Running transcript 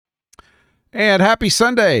And happy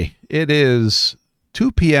Sunday. It is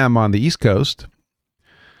 2 p.m. on the East Coast.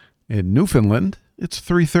 In Newfoundland, it's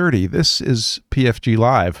 3:30. This is PFG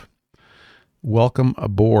Live. Welcome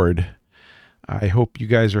aboard. I hope you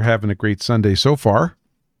guys are having a great Sunday so far.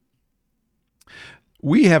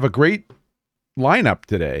 We have a great lineup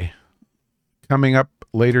today. Coming up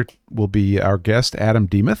later will be our guest, Adam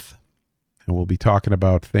Demuth, and we'll be talking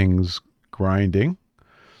about things grinding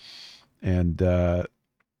and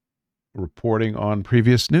reporting on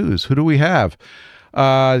previous news. Who do we have?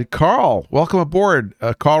 Carl, welcome aboard.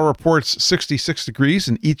 Carl reports 66 degrees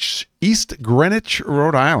in East Greenwich,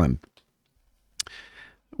 Rhode Island.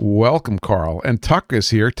 Welcome, Carl. And Tuck is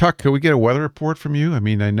here. Tuck, can we get a weather report from you? I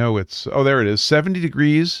mean, I know it's, oh, there it is, 70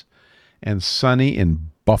 degrees and sunny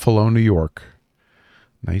in Buffalo, New York.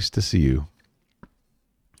 Nice to see you.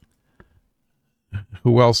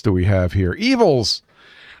 Who else do we have here? Evils,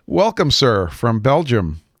 welcome, sir, from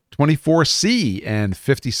Belgium. 24C and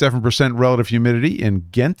 57% relative humidity in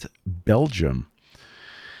Ghent, Belgium.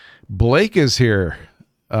 Blake is here.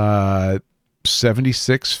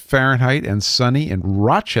 76 Fahrenheit and sunny in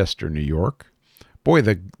Rochester, New York. Boy,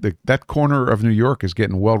 that corner of New York is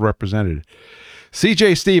getting well represented.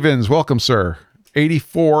 CJ Stevens, welcome, sir.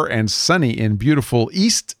 84 and sunny in beautiful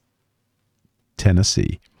East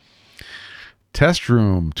Tennessee. Test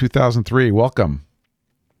Room 2003, welcome.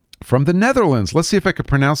 From the Netherlands, let's see if I can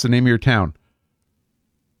pronounce the name of your town.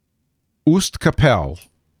 Oostkapelle,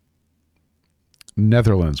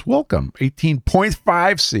 Netherlands. Welcome.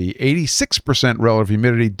 18.5 C, 86% relative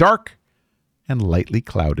humidity, dark and lightly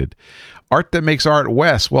clouded. Art that makes art,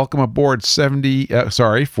 Wes. Welcome aboard.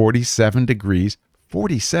 47 degrees.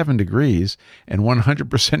 47 degrees and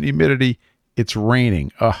 100% humidity. It's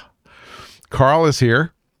raining. Carl is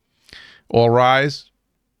here. All rise.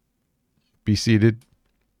 Be seated.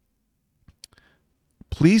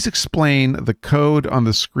 Please explain the code on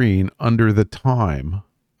the screen under the time.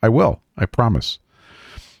 I will. I promise.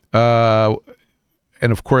 And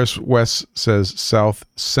of course, Wes says South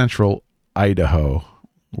Central Idaho,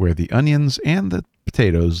 where the onions and the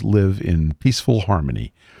potatoes live in peaceful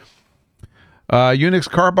harmony. Unix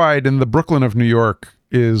Carbide in the Brooklyn of New York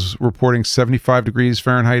is reporting 75 degrees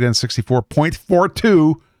Fahrenheit and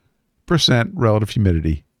 64.42% relative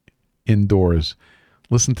humidity indoors.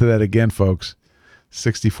 Listen to that again, folks.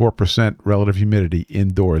 64% relative humidity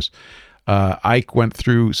indoors. Ike went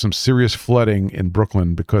through some serious flooding in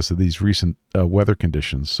Brooklyn because of these recent weather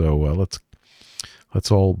conditions. So let's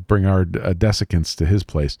all bring our desiccants to his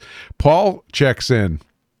place. Paul checks in.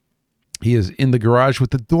 He is in the garage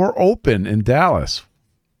with the door open in Dallas.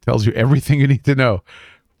 Tells you everything you need to know.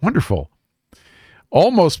 Wonderful.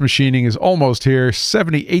 Almost Machining is almost here.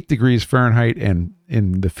 78 degrees Fahrenheit and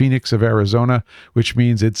in the Phoenix of Arizona, which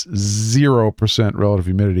means it's 0% relative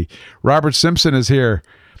humidity. Robert Simpson is here.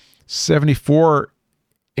 74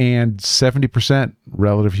 and 70%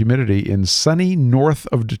 relative humidity in sunny north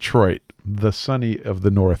of Detroit, the sunny of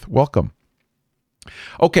the north. Welcome.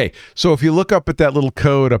 Okay, so if you look up at that little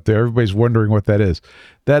code up there, everybody's wondering what that is.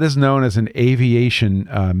 That is known as an aviation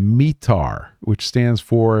METAR, which stands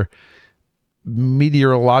for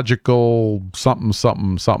meteorological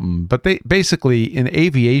something. But they basically, in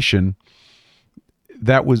aviation,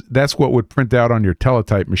 that's what would print out on your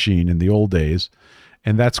teletype machine in the old days,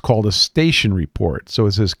 and that's called a station report. So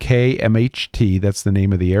it says KMHT, that's the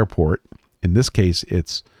name of the airport. In this case,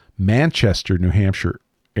 it's Manchester, New Hampshire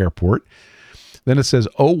Airport. Then it says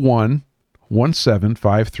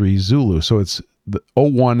 011753 Zulu. So it's the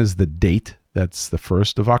 01 is the date. That's the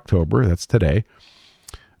 1st of October. That's today.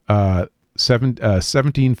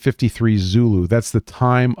 1753 Zulu. That's the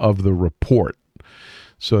time of the report.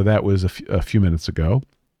 So that was a few minutes ago.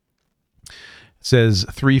 It says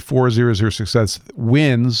 34006. That's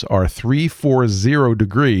winds are 340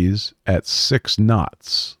 degrees at 6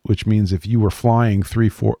 knots, which means if you were flying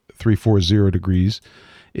 340 degrees,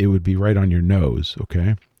 it would be right on your nose,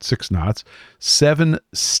 okay? 6 knots. 7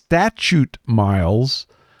 statute miles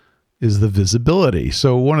is the visibility.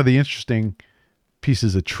 So one of the interesting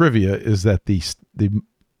pieces of trivia is that the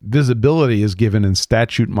visibility is given in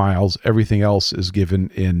statute miles. Everything else is given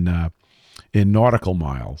in nautical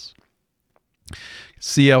miles.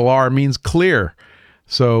 CLR means clear.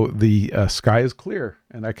 So the sky is clear,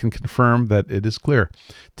 and I can confirm that it is clear.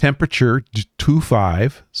 Temperature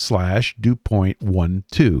 25/dew point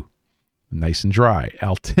 12. Nice and dry.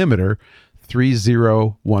 Altimeter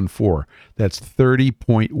 3014. That's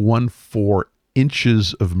 30.14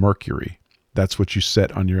 inches of mercury. That's what you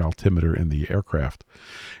set on your altimeter in the aircraft.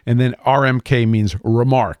 And then RMK means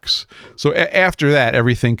remarks. So after that,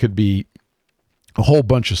 everything could be a whole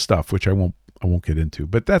bunch of stuff, which I won't get into.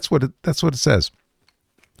 But that's what it says.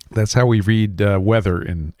 That's how we read weather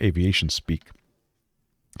in aviation speak.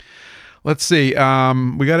 Let's see. We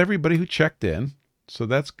got everybody who checked in, so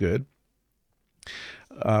that's good.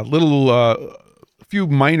 A few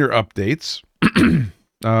minor updates.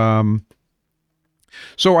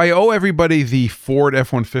 So I owe everybody the Ford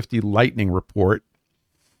F-150 Lightning report.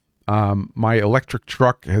 My electric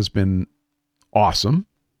truck has been awesome.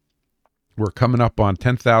 We're coming up on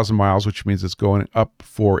 10,000 miles, which means it's going up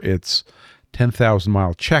for its 10,000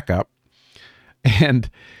 mile checkup. And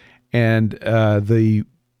the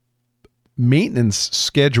maintenance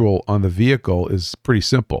schedule on the vehicle is pretty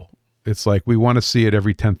simple. It's like we want to see it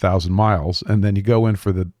every 10,000 miles, and then you go in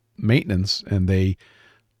for the maintenance and they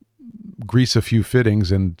grease a few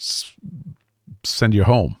fittings and send you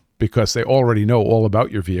home, because they already know all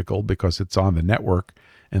about your vehicle because it's on the network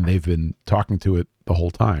and they've been talking to it the whole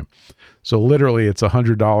time. So literally it's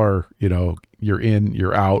 $100, you're in,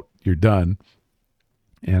 you're out, you're done.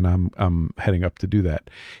 And I'm heading up to do that.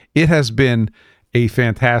 It has been a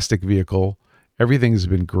fantastic vehicle. Everything's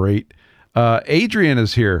been great. Adrian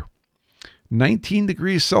is here. 19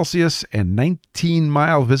 degrees Celsius and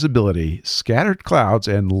 19-mile visibility, scattered clouds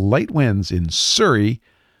and light winds in Surrey,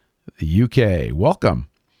 the UK. Welcome.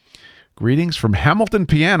 Greetings from Hamilton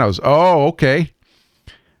Pianos. Oh, okay.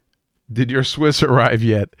 Did your Swiss arrive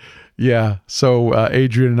yet? Yeah. So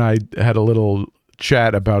Adrian and I had a little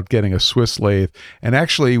chat about getting a Swiss lathe. And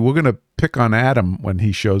actually, we're going to pick on Adam when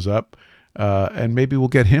he shows up. And maybe we'll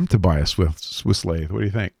get him to buy a Swiss lathe. What do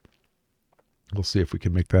you think? We'll see if we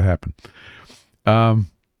can make that happen.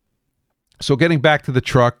 So getting back to the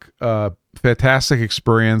truck, fantastic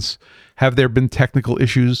experience. Have there been technical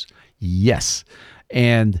issues? Yes.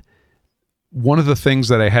 And one of the things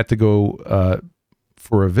that I had to go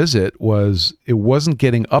for a visit was it wasn't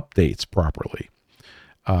getting updates properly.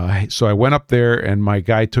 So I went up there and my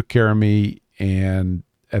guy took care of me, and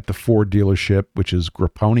at the Ford dealership, which is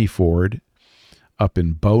Grapponi Ford up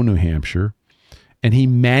in Bow, New Hampshire. And he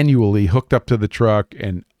manually hooked up to the truck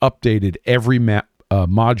and updated every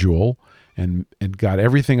module and got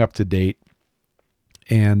everything up to date.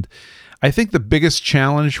 And I think the biggest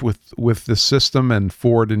challenge with the system and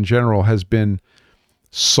Ford in general has been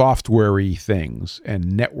software-y things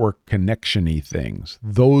and network connection-y things.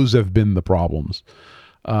 Those have been the problems.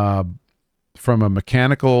 From a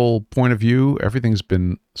mechanical point of view, everything's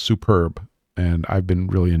been superb, and I've been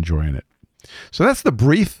really enjoying it. So that's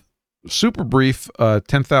the super brief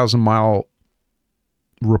 10,000 mile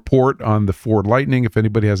report on the Ford Lightning. If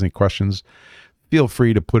anybody has any questions, feel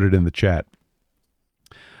free to put it in the chat.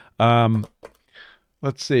 Let's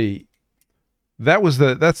see.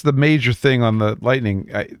 That's the major thing on the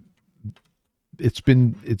Lightning. It's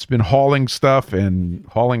been hauling stuff and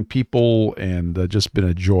hauling people, and just been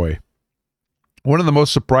a joy. One of the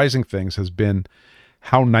most surprising things has been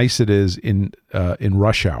how nice it is in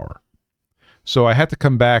rush hour. So I had to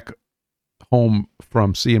come back home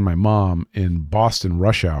from seeing my mom in Boston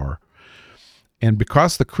rush hour. And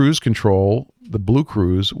because the cruise control, the Blue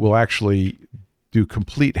Cruise, will actually do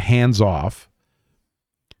complete hands-off,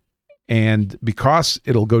 and because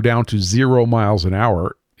it'll go down to 0 miles an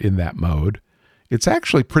hour in that mode, it's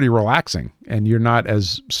actually pretty relaxing, and you're not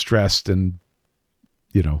as stressed and,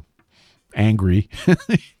 angry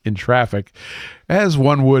in traffic as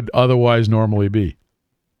one would otherwise normally be.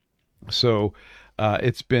 So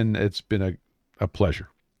it's been a pleasure.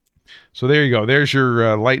 So there you go. There's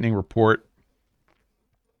your Lightning report.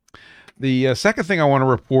 The second thing I want to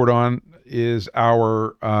report on is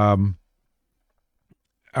our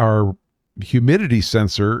humidity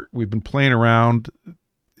sensor. We've been playing around.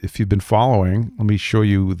 If you've been following, let me show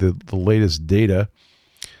you the latest data.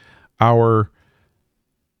 Our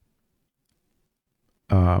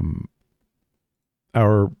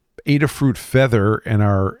Adafruit Feather and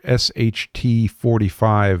our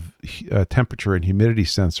SHT45 temperature and humidity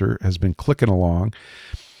sensor has been clicking along,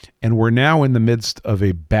 and we're now in the midst of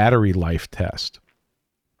a battery life test.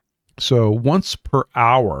 So once per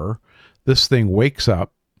hour, this thing wakes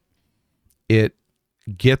up, it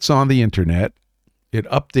gets on the internet, it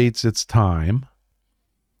updates its time,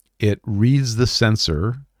 it reads the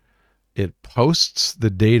sensor, it posts the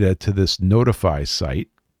data to this Notify site,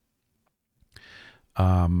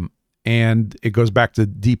 and it goes back to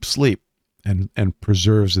deep sleep and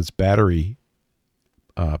preserves its battery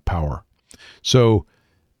power. So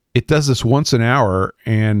it does this once an hour,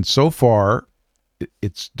 and so far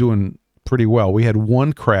it's doing pretty well. We had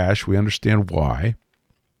one crash. We understand why.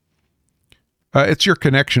 It's your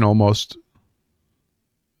connection almost.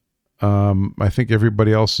 I think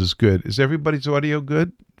everybody else is good. Is everybody's audio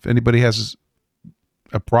good? If anybody has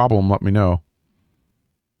a problem, let me know.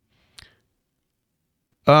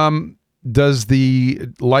 does the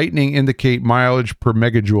lightning indicate mileage per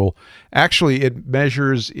megajoule? Actually, it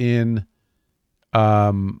measures in,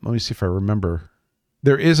 let me see if I remember.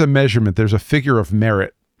 There is a measurement. There's a figure of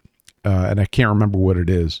merit, and I can't remember what it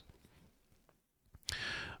is.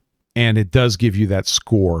 And it does give you that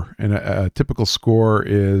score. And a typical score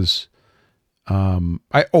is,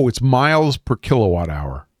 it's miles per kilowatt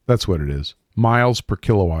hour. That's what it is. Miles per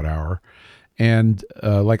kilowatt hour. And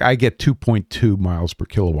like I get 2.2 miles per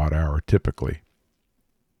kilowatt hour typically.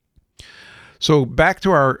 So back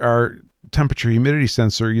to our temperature humidity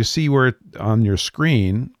sensor, you see where on your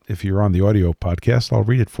screen, if you're on the audio podcast, I'll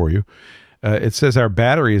read it for you. It says our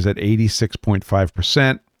battery is at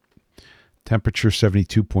 86.5%, temperature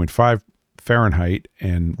 72.5 Fahrenheit,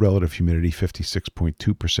 and relative humidity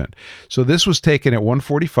 56.2%. So this was taken at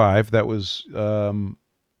 1:45. That was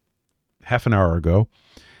half an hour ago.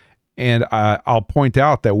 And I'll point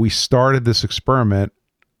out that we started this experiment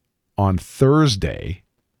on Thursday,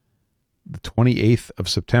 the 28th of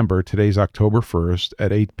September. Today's October 1st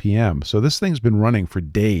at 8 p.m. So this thing's been running for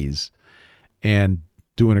days and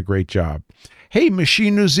doing a great job. Hey,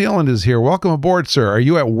 Machine New Zealand is here. Welcome aboard, sir. Are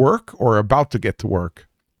you at work or about to get to work?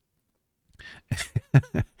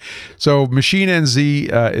 So Machine NZ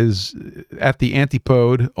is at the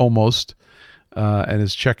antipode almost and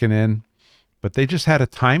is checking in. But they just had a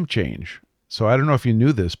time change. So I don't know if you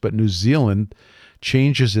knew this, but New Zealand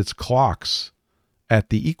changes its clocks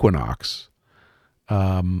at the equinox,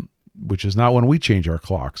 which is not when we change our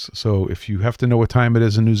clocks. So if you have to know what time it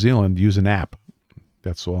is in New Zealand, use an app.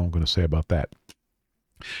 That's all I'm going to say about that.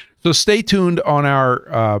 So stay tuned on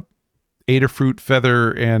our Adafruit,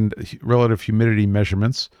 feather, and relative humidity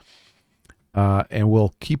measurements. And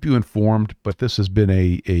we'll keep you informed, but this has been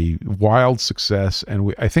a wild success,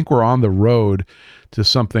 and I think we're on the road to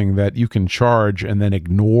something that you can charge and then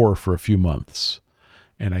ignore for a few months,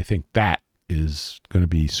 and I think that is going to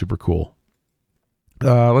be super cool.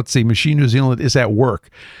 Let's see, Machine New Zealand is at work,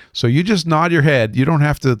 so you just nod your head. You don't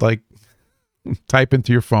have to like type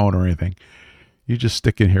into your phone or anything. You just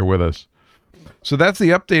stick in here with us. So that's the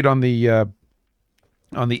update on the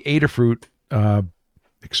Adafruit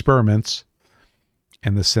experiments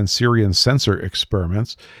and the Sensorion sensor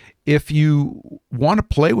experiments. If you want to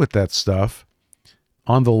play with that stuff,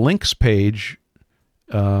 on the links page,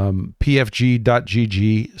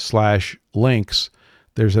 pfg.gg/links,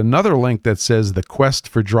 there's another link that says the quest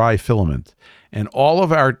for dry filament. And all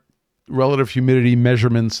of our relative humidity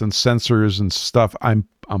measurements and sensors and stuff, I'm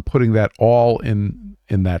putting that all in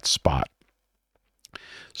that spot.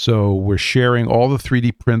 So we're sharing all the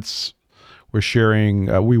 3D prints. We're sharing,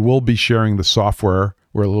 we will be sharing the software.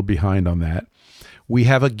 We're a little behind on that. We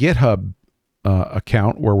have a GitHub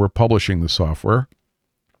account where we're publishing the software,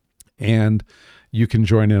 and you can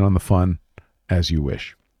join in on the fun as you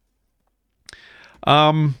wish.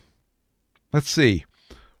 Let's see.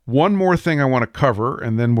 One more thing I want to cover,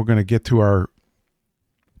 and then we're going to get to our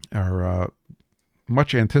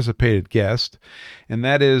much anticipated guest, and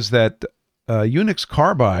that is that Unix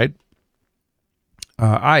Carbide,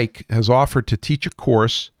 Ike, has offered to teach a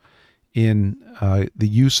course in the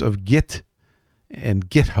use of Git and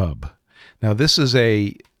GitHub. Now, this is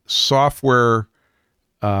a software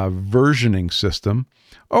versioning system.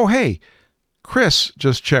 Oh, hey, Chris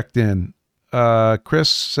just checked in. Chris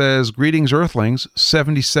says, greetings, Earthlings,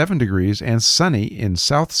 77 degrees and sunny in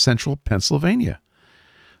south central Pennsylvania.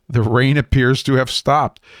 The rain appears to have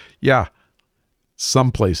stopped. Yeah,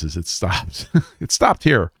 some places it stopped. It stopped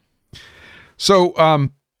here. So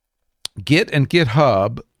Git and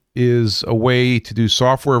GitHub is a way to do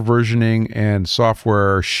software versioning and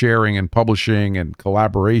software sharing and publishing and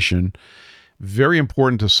collaboration. Very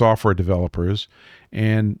important to software developers.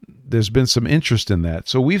 And there's been some interest in that.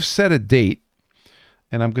 So we've set a date,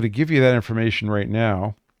 and I'm going to give you that information right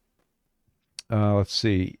now. Let's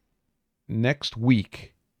see. Next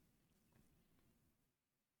week.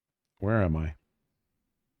 Where am I?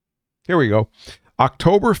 Here we go.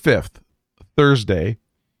 October 5th, Thursday,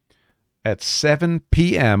 at 7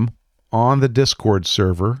 p.m. on the Discord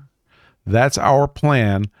server. That's our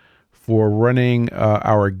plan for running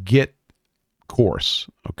our Git course,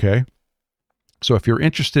 okay? So if you're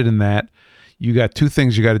interested in that, you got two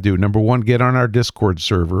things you got to do. Number one, get on our Discord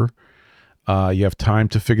server. You have time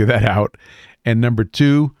to figure that out. And number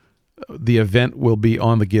two, the event will be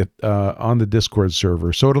on the on the Discord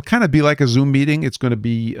server. So it'll kind of be like a Zoom meeting. It's going to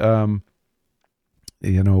be, a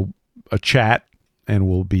chat, and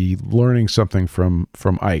we'll be learning something from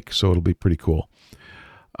Ike. So it'll be pretty cool.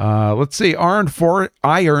 Let's see. Iron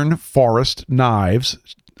Forest Knives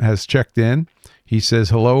has checked in. He says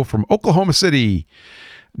hello from Oklahoma City.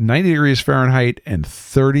 90 degrees Fahrenheit and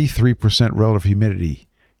 33% relative humidity.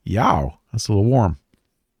 Yow, that's a little warm.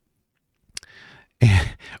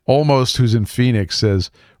 Almost, who's in Phoenix,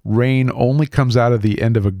 says, rain only comes out of the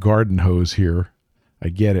end of a garden hose here. I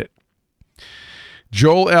get it.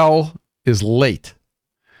 Joel L. is late.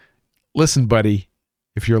 Listen, buddy,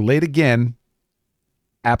 if you're late again,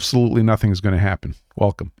 absolutely nothing is going to happen.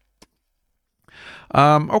 Welcome.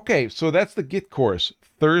 Okay, so that's the Git course.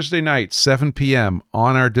 Thursday night, 7 p.m.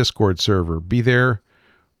 on our Discord server. Be there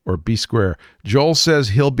or be square. Joel says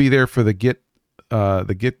he'll be there for the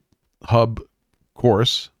GitHub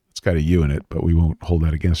course. It's got a U in it, but we won't hold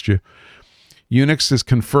that against you. Unix is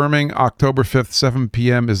confirming October 5th, 7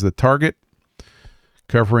 p.m. is the target,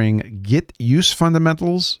 covering Git use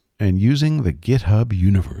fundamentals and using the GitHub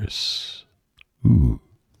universe. Ooh.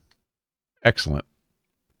 Excellent.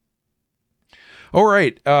 All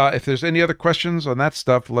right. If there's any other questions on that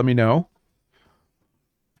stuff, let me know.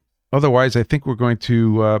 Otherwise, I think we're going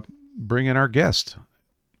to bring in our guest,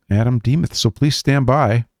 Adam Demuth. So please stand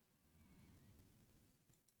by.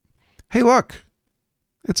 Hey, look.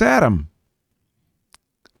 It's Adam.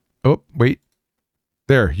 Oh, wait.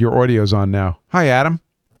 There, your audio's on now. Hi, Adam.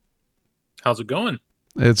 How's it going?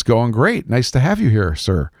 It's going great. Nice to have you here,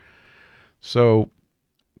 sir. So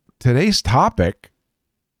today's topic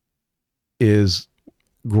is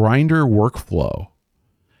grinder workflow.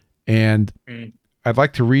 And I'd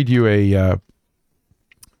like to read you a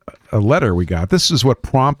letter we got. This is what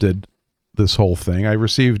prompted this whole thing. I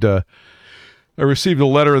received a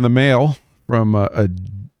letter in the mail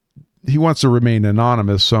from he wants to remain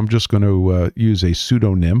anonymous, so I'm just going to use a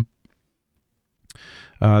pseudonym.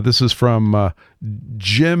 This is from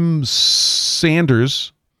Jim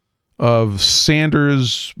Sanders of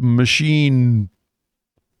Sanders Machine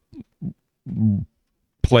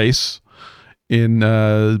Place in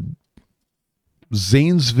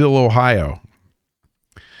Zanesville, Ohio.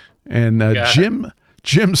 And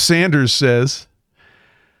Jim Sanders says,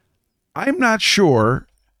 I'm not sure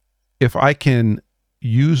if I can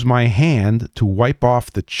use my hand to wipe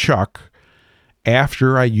off the chuck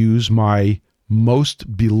after I use my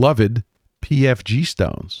most beloved PFG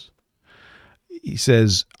stones. He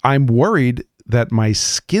says, I'm worried that my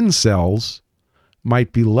skin cells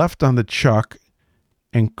might be left on the chuck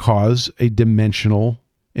and cause a dimensional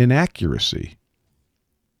inaccuracy.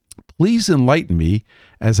 Please enlighten me,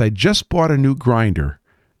 as I just bought a new grinder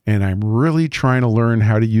and I'm really trying to learn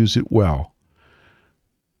how to use it well.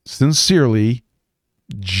 Sincerely,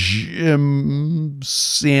 Jim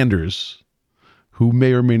Sanders, who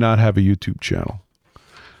may or may not have a YouTube channel.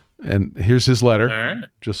 And here's his letter. All right.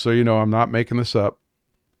 Just so you know, I'm not making this up.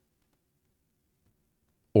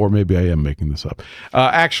 Or maybe I am making this up.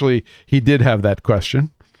 Actually, he did have that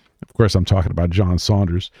question. Of course, I'm talking about John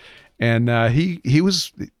Saunders. And he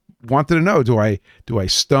wanted to know, do I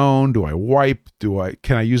stone? Do I wipe?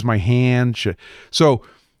 Can I use my hand? So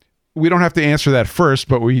we don't have to answer that first,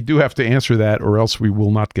 but we do have to answer that, or else we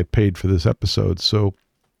will not get paid for this episode. So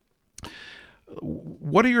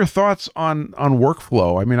what are your thoughts on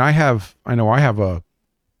workflow? I mean, I know I have a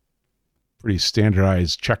pretty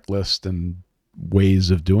standardized checklist and ways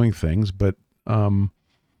of doing things, but how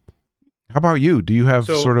about you? Do you have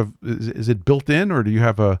is it built in, or do you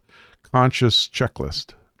have a conscious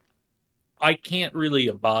checklist? I can't really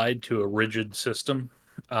abide to a rigid system,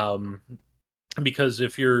 because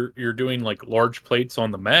if you're doing like large plates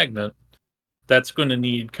on the magnet, that's going to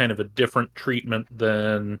need kind of a different treatment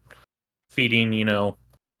than feeding,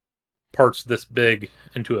 parts this big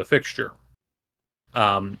into a fixture.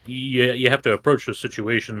 You have to approach those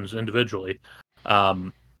situations individually.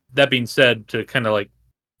 That being said, to kind of like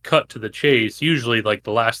cut to the chase, usually like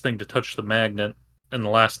the last thing to touch the magnet and the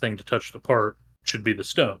last thing to touch the part should be the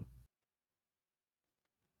stone.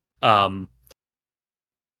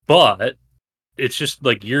 But it's just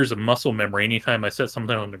like years of muscle memory. Anytime I set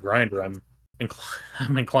something on the grinder, I'm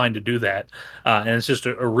inclined to do that. And it's just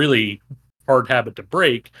a really hard habit to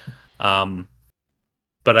break. But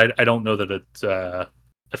I don't know that it's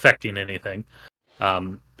affecting anything.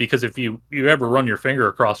 Because if you ever run your finger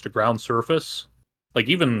across the ground surface, like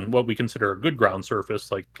even what we consider a good ground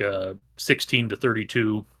surface, like 16 to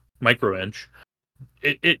 32 microinch,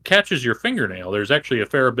 it catches your fingernail. There's actually a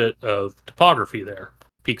fair bit of topography there,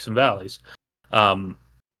 peaks and valleys. And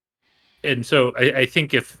so I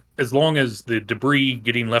think as long as the debris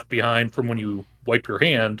getting left behind from when you wipe your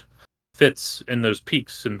hand fits in those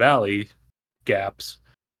peaks and valley gaps,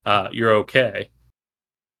 you're okay.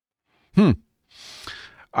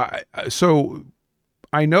 So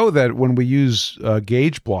I know that when we use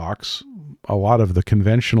gauge blocks, a lot of the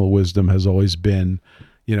conventional wisdom has always been,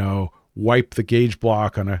 wipe the gauge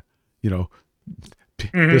block on a, you know,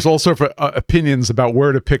 Mhm. there's all sorts of opinions about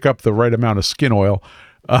where to pick up the right amount of skin oil.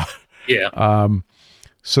 Uh, Yeah.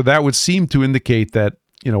 so that would seem to indicate that,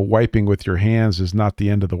 you know, wiping with your hands is not the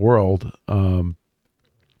end of the world.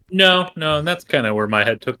 No, and that's kind of where my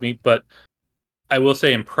head took me. But I will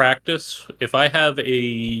say in practice, if I have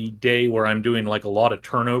a day where I'm doing like a lot of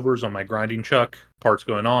turnovers on my grinding chuck, parts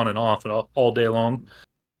going on and off and all day long,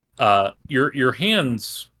 your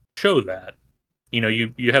hands show that. You know,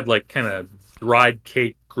 you have like kind of dried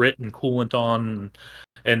cake grit and coolant on,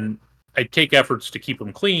 and I take efforts to keep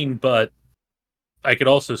them clean, but I could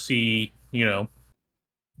also see, you know,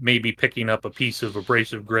 maybe picking up a piece of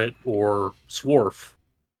abrasive grit or swarf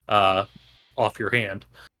uh, off your hand.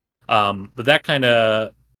 But that kind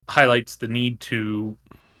of highlights the need to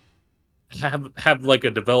have like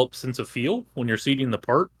a developed sense of feel when you're seating the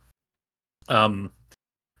part. Um,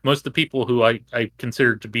 Most of the people who I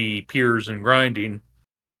considered to be peers in grinding,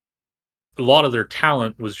 a lot of their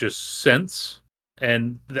talent was just sense.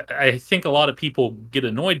 And I think a lot of people get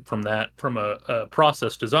annoyed from that from a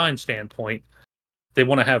process design standpoint. They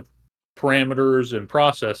want to have parameters and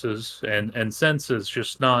processes, and sense is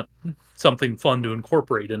just not something fun to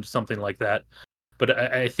incorporate into something like that. But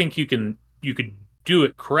I think you could do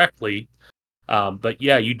it correctly. But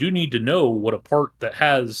yeah, you do need to know what a part that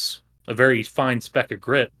has a very fine speck of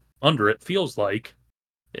grit under it feels like.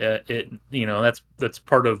 It you know that's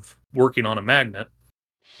part of working on a magnet.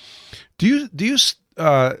 Do you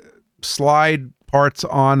slide parts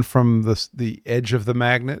on from the edge of the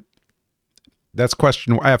magnet? That's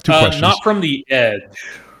question. I have two questions. Not from the edge.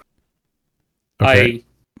 Okay.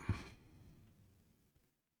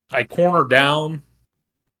 I I corner down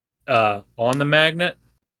on the magnet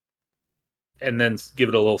and then give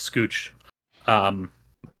it a little scooch. Um,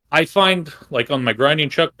 I find like on my grinding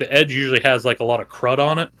chuck, the edge usually has like a lot of crud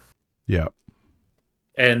on it, Yeah.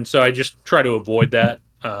 and so I just try to avoid that.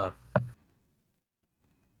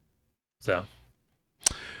 So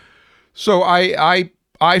So I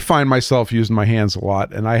find myself using my hands a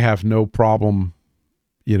lot, and I have no problem.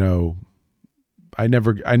 You know, I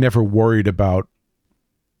never worried about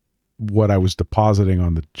what I was depositing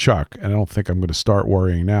on the chuck, and I don't think I'm going to start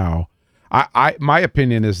worrying now. My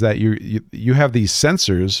opinion is that you have these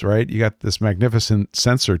sensors, right? You got this magnificent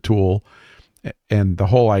sensor tool, and the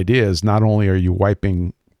whole idea is not only are you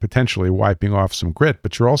potentially wiping off some grit,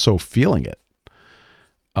 but you're also feeling it.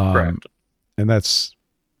 correct. And that's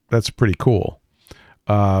pretty cool.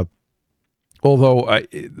 Although,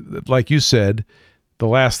 like you said, the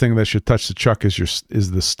last thing that should touch the chuck is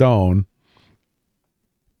the stone.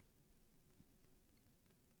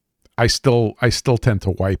 I still tend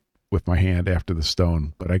to wipe with my hand after the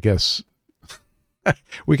stone, but I guess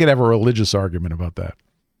we could have a religious argument about that.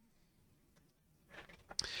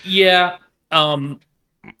 Yeah, um,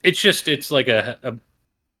 it's like a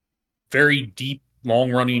very deep,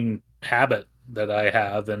 long running habit that I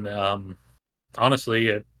have, and honestly,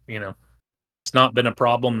 it's not been a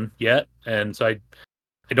problem yet, and so I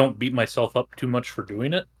don't beat myself up too much for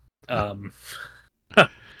doing it. Um, but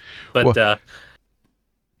Well,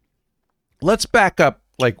 let's back up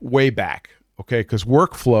like way back, okay? Because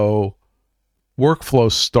workflow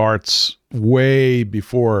starts way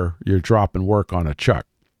before you're dropping work on a chuck.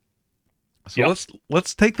 So yep,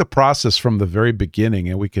 let's take the process from the very beginning,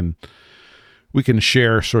 and we can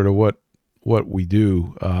share sort of what we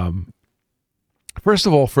do. First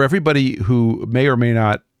of all, for everybody who may or may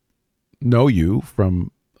not know you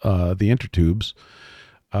from the intertubes,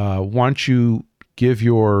 why don't you give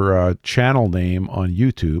your channel name on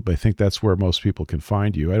YouTube? I think that's where most people can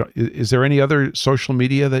find you. Is there any other social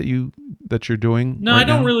media that you're doing no, I right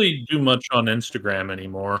don't now? really do much on Instagram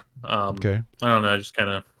anymore. Okay, I don't know, I just kind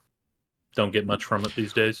of don't get much from it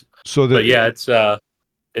these days. so But yeah,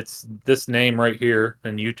 it's this name right here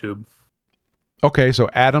in YouTube. so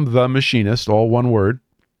Adam the Machinist, all one word,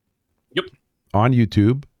 Yep. on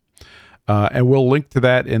YouTube. And we'll link to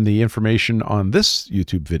that in the information on this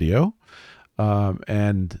YouTube video.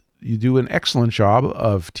 And you do an excellent job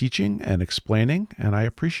of teaching and explaining, and I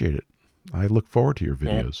appreciate it. I look forward to your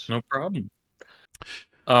Well, videos. no problem.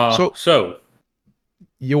 So So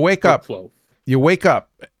you wake up, workflow.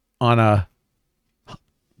 on a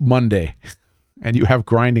Monday, and you have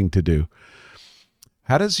grinding to do.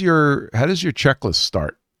 How does your checklist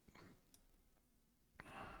start?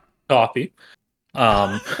 Coffee.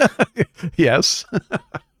 Um, Yes.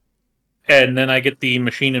 and then I get the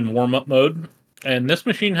machine in warm up mode. And this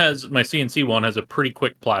machine has my CNC one has a pretty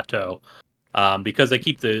quick plateau because I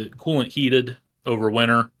keep the coolant heated over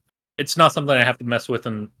winter. It's not something I have to mess with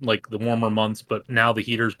in like the warmer months, but now the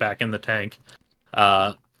heater's back in the tank.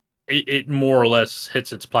 Uh, it more or less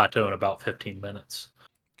hits its plateau in about 15 minutes.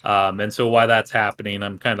 And so while that's happening,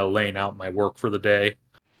 I'm kind of laying out my work for the day.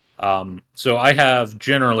 So I have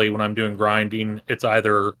generally, when I'm doing grinding, it's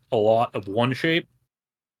either a lot of one shape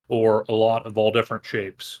or a lot of all different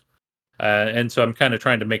shapes. And so I'm kind of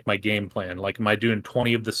trying to make my game plan. Like, am I doing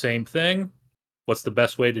 20 of the same thing? What's the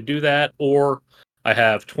best way to do that? Or I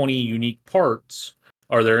have 20 unique parts.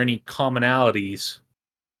 Are there any commonalities?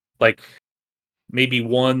 Like, maybe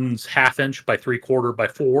one's 1/2 inch by 3/4 by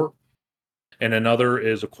 4, and another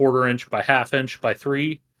is 1/4 inch by 1/2 inch by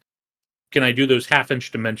 3. Can I do those 1/2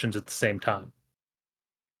 inch dimensions at the same time?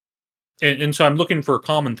 And so I'm looking for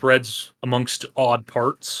common threads amongst odd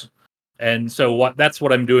parts. And so that's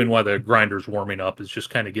what I'm doing while the grinder's warming up, is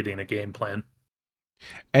just kind of getting a game plan.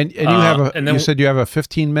 And you And then said you have a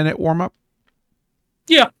 15-minute warm up?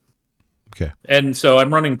 yeah. Okay. And so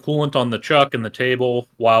I'm running coolant on the chuck and the table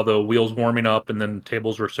while the wheel's warming up, and then the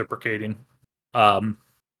table's reciprocating.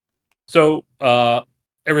 So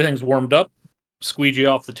everything's warmed up, squeegee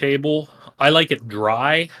off the table. I like it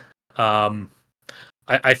dry.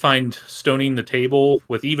 I find stoning the table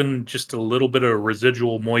with even just a little bit of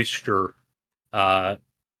residual moisture,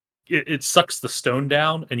 it sucks the stone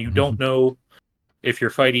down, and you don't know if you're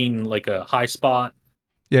fighting like a high spot,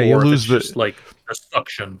 Yeah, or if it's just like a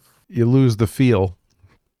suction. You lose the feel.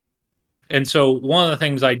 And so one of the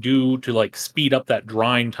things I do to like speed up that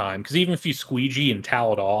drying time, because even if you squeegee and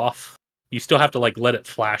towel it off, you still have to like let it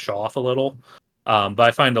flash off a little. But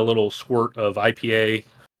I find a little squirt of IPA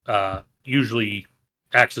usually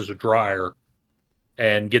acts as a dryer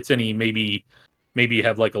and gets any, maybe you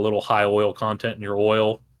have like a little high oil content in your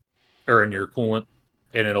oil or in your coolant,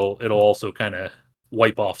 and it'll also kind of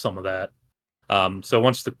wipe off some of that. So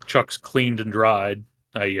once the chuck's cleaned and dried,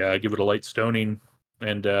 I give it a light stoning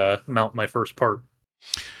and mount my first part.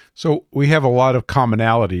 So we have a lot of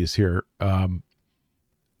commonalities here.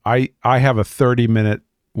 I have a 30-minute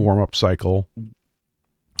warm-up cycle,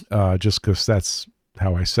 just because that's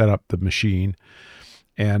how I set up the machine.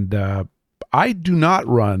 And I do not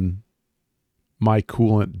run my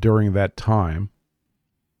coolant during that time.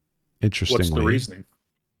 Interestingly. What's the reasoning?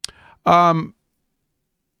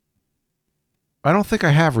 I don't think I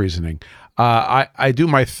have reasoning. I do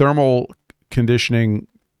my thermal conditioning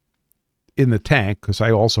in the tank because I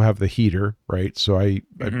also have the heater, right? So I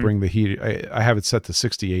bring the heater. I have it set to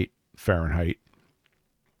 68 Fahrenheit.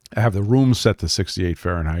 I have the room set to 68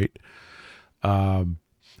 Fahrenheit. And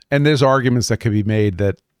there's arguments that could be made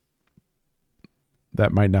that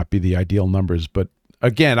might not be the ideal numbers. But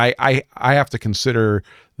again, I have to consider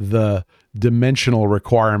the dimensional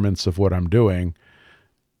requirements of what I'm doing.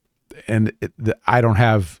 And I don't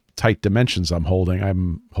have tight dimensions I'm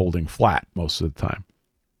holding flat most of the time.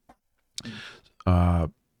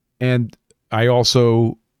 And I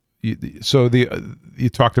also, so you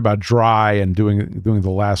talked about dry and doing the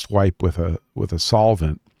last wipe with a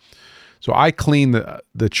solvent. So I clean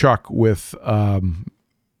the chuck with,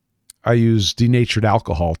 I use denatured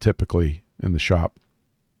alcohol typically in the shop.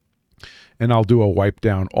 And I'll do a wipe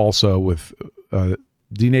down also with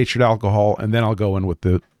denatured alcohol, and then I'll go in with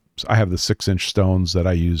I have the 6-inch stones that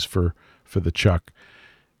I use for the chuck,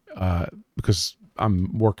 because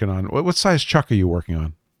I'm working on, what size chuck are you working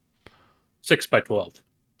on? 6x12.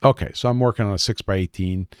 Okay, so I'm working on a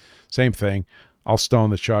 6x18. Same thing. I'll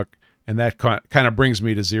stone the chuck, and that kind of brings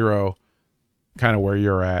me to zero, kind of where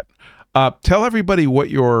you're at. Tell everybody what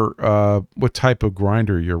type of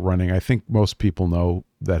grinder you're running. I think most people know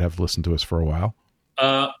that have listened to us for a while.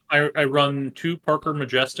 I run 2 Parker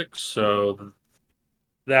Majestics, so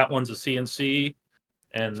that one's a CNC,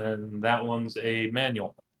 and then that one's a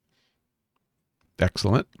manual.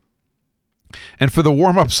 Excellent. And for the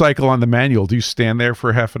warm-up cycle on the manual, do you stand there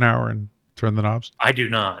for half an hour and turn the knobs? I do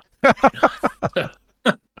not.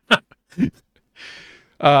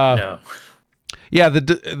 No. Yeah,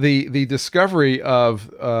 the discovery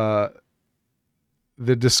of the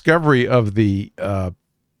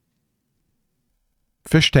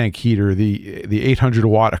fish tank heater, the 800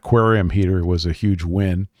 watt aquarium heater, was a huge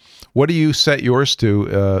win. What do you set yours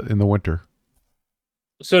to in the winter?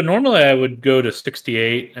 So normally I would go to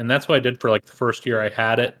 68, and that's what I did for like the first year I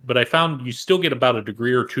had it. But I found you still get about a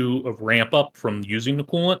degree or two of ramp up from using the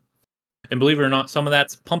coolant. And believe it or not, some of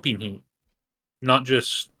that's pumping heat, not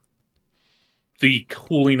just the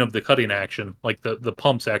cooling of the cutting action. Like the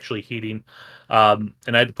pump's actually heating. And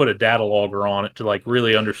I had to put a data logger on it to like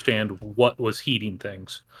really understand what was heating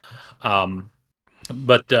things. And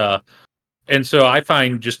so I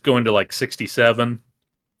find just going to like 67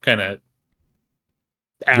 kind of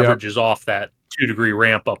averages off that 2-degree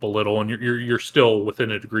ramp up a little, and you're still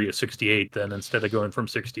within a degree of 68 then, instead of going from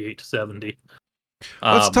 68 to 70.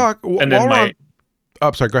 Let's talk and while then we're on.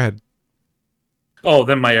 Oh, sorry. Go ahead.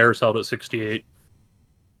 then my air's held at 68.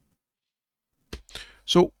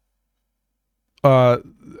 So,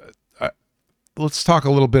 let's talk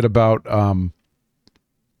a little bit about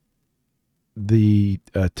the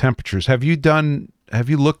temperatures. Have you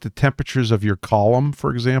looked at temperatures of your column,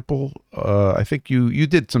 for example? I think you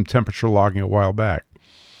did some temperature logging a while back.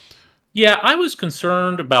 Yeah, I was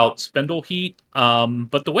concerned about spindle heat,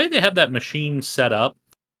 but the way they have that machine set up,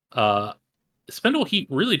 spindle heat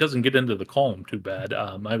really doesn't get into the column too bad.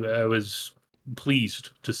 I was pleased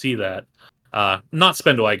to see that. Not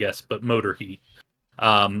spindle, I guess, but motor heat.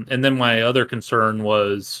 And then my other concern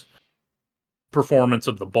was performance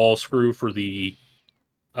of the ball screw for the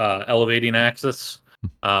elevating axis.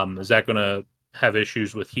 Is that going to have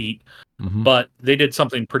issues with heat? Mm-hmm. But they did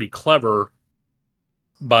something pretty clever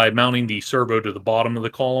by mounting the servo to the bottom of the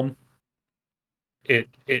column. It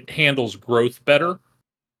handles growth better,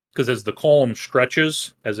 because as the column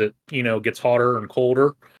stretches, as it gets hotter and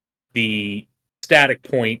colder, the static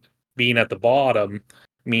point being at the bottom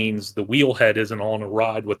means the wheel head isn't on a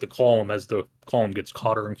ride with the column as the column gets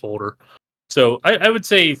hotter and colder. So I would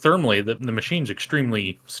say thermally that the machine's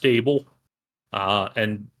extremely stable,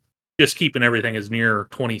 and just keeping everything as near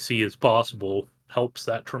 20C as possible helps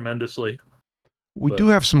that tremendously. We do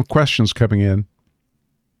have some questions coming in.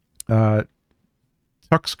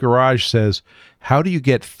 Chuck's Garage says, how do you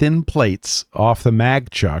get thin plates off the mag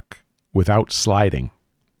chuck without sliding?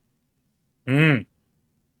 So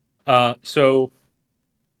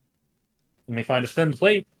let me find a thin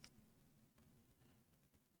plate.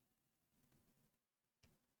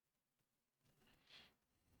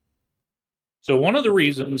 So one of the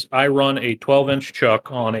reasons I run a 12-inch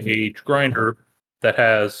chuck on a grinder that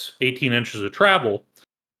has 18 inches of travel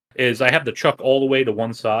is I have the chuck all the way to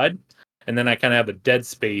one side, and then I kind of have a dead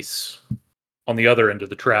space on the other end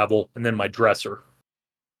of the travel, and then my dresser.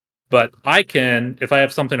 But I can, if I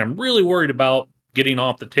have something I'm really worried about getting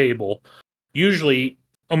off the table, usually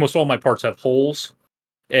almost all my parts have holes,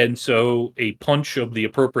 and so a punch of the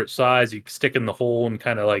appropriate size, you stick in the hole and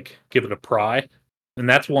kind of like give it a pry, and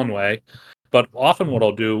that's one way. But often what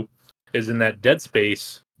I'll do is in that dead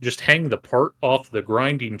space, just hang the part off the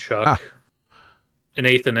grinding chuck an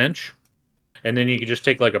eighth an inch, and then you can just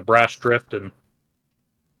take like a brass drift and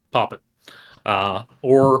pop it.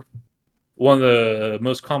 Or one of the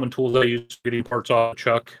most common tools I use for getting parts off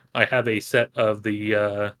chuck, I have a set of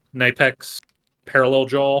the Knipex parallel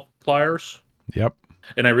jaw pliers. Yep.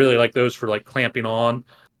 And I really like those for like clamping on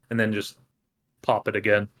and then just pop it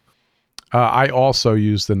again. I also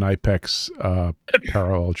use the Knipex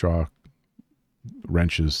parallel jaw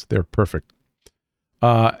wrenches. They're perfect.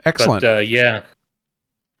 Excellent. But, yeah.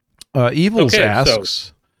 Evils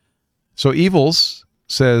asks. So Evils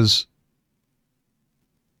says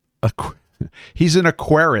he's an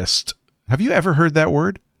aquarist. Have you ever heard that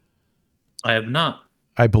word? I have not.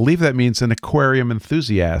 I believe that means an aquarium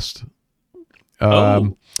enthusiast.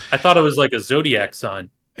 I thought it was like a zodiac sign.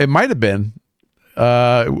 It might have been.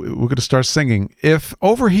 We're going to start singing. If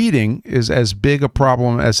overheating is as big a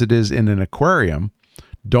problem as it is in an aquarium,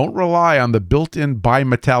 don't rely on the built-in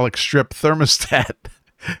bimetallic strip thermostat.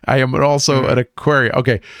 I am also an aquarium.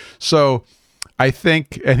 Okay, so I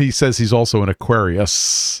think, and he says he's also an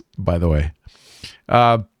Aquarius, by the way.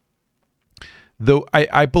 Though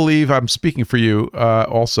I believe I'm speaking for you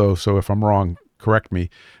also, so if I'm wrong, correct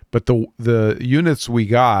me. But the units we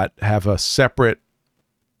got have a separate,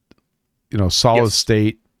 solid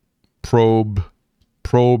state probe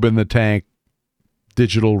in the tank,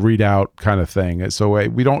 digital readout kind of thing. So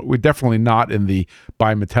we're definitely not in the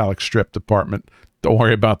bimetallic strip department. Don't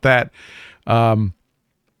worry about that. And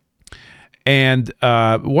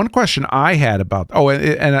one question I had about,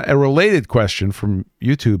 and a related question from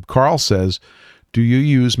YouTube, Carl says, do you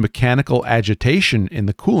use mechanical agitation in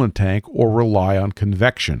the coolant tank or rely on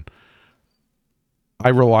convection? I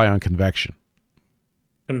rely on convection.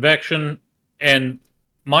 Convection, and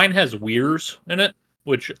mine has weirs in it,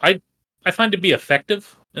 which I find to be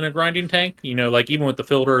effective in a grinding tank. Like even with the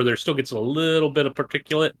filter, there still gets a little bit of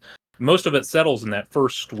particulate. Most of it settles in that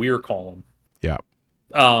first weir column. Yeah.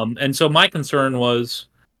 And so my concern was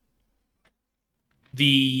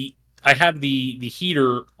I have the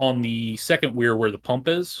heater on the second weir where the pump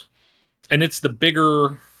is, and it's the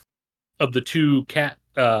bigger of the two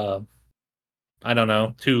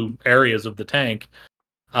two areas of the tank.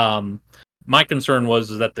 My concern was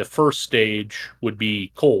that the first stage would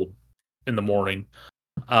be cold in the morning.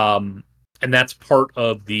 and that's part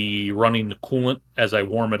of the running the coolant as I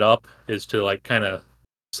warm it up, is to like kind of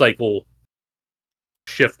cycle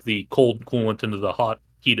shift the cold coolant into the hot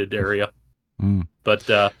heated area. Mm. But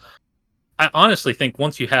I honestly think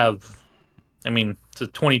once you have, I mean, it's a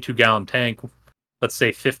 22-gallon tank. Let's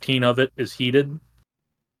say 15 of it is heated.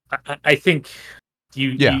 I think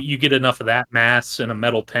Yeah. you get enough of that mass in a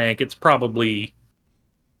metal tank. It's probably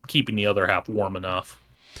keeping the other half warm enough.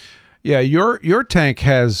 Yeah, your tank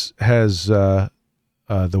has the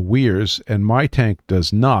weirs, and my tank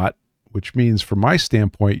does not, which means, from my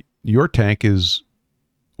standpoint, your tank is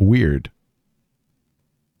weird.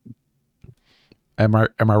 Am I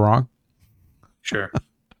wrong? Sure.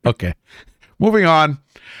 Okay, moving on.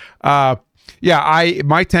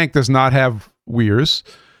 My tank does not have weirs.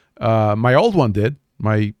 My old one did.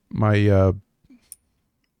 My Brown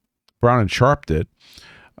and Sharp did.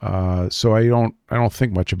 So I don't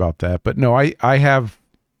think much about that. But no,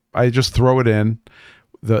 I just throw it in.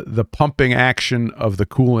 The pumping action of the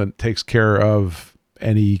coolant takes care of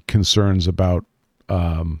any concerns about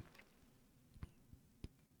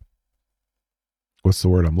what's the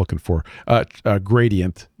word I'm looking for?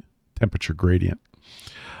 Gradient, temperature gradient.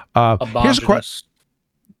 Here's a question: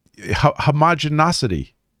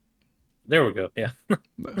 homogeneity. There we go. Yeah.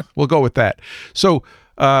 We'll go with that. So,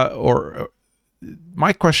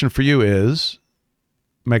 my question for you is: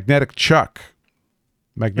 magnetic chuck.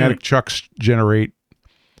 Magnetic chucks generate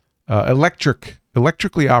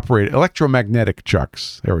electrically operated electromagnetic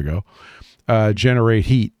chucks. There we go. Generate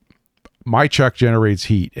heat. My chuck generates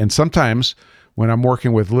heat, and sometimes when I'm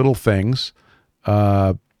working with little things,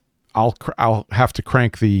 I'll have to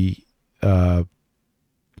crank the. Let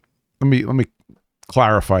me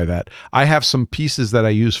clarify that. I have some pieces that I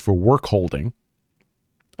use for work holding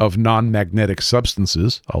of non-magnetic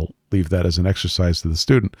substances. I'll leave that as an exercise to the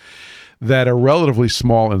student, that are relatively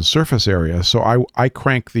small in surface area. So I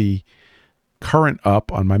crank the current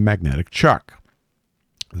up on my magnetic chuck.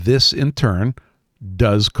 This in turn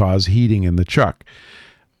does cause heating in the chuck.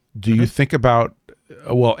 Do you think about,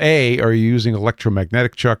 well, A, are you using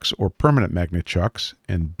electromagnetic chucks or permanent magnet chucks?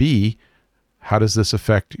 And B, how does this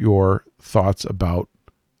affect your thoughts about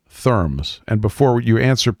therms? And before you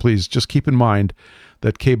answer, please just keep in mind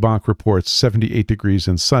that K-Bonk reports 78 degrees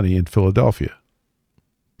and sunny in Philadelphia.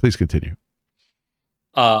 Please continue.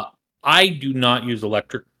 I do not use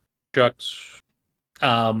electric chucks.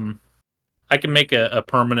 I can make a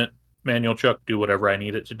permanent manual chuck do whatever I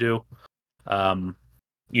need it to do.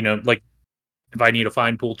 Like if I need a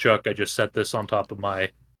fine pool chuck, I just set this on top of my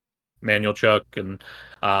manual chuck. And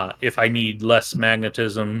if I need less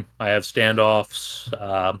magnetism, I have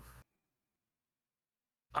standoffs.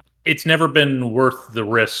 It's never been worth the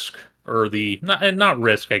risk, or the not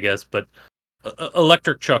risk, I guess, but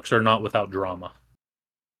electric chucks are not without drama.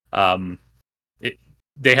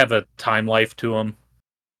 They have a time life to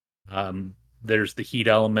them. There's the heat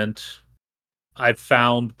element. I've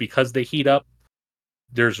found because they heat up,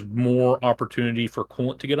 there's more opportunity for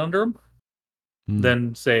coolant to get under them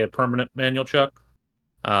than, say, a permanent manual chuck.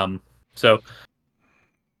 So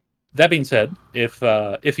that being said, if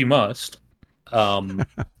you must,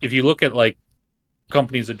 if you look at like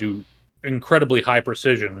companies that do incredibly high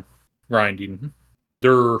precision grinding,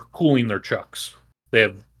 they're cooling their chucks. They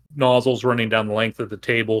have nozzles running down the length of the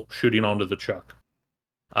table, shooting onto the chuck.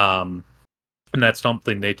 And that's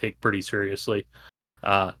something they take pretty seriously.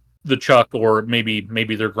 The chuck, or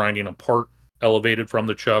maybe they're grinding a part elevated from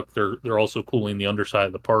the chuck. They're also cooling the underside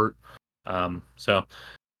of the part.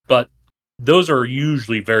 But those are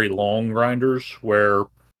usually very long grinders where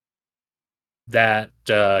that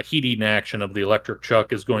heating action of the electric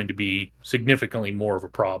chuck is going to be significantly more of a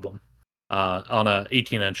problem. On a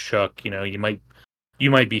 18-inch chuck, you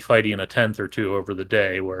might be fighting a tenth or two over the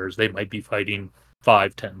day, whereas they might be fighting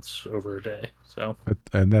 5/10 over a day. So,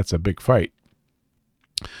 and that's a big fight.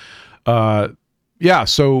 So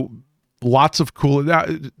lots of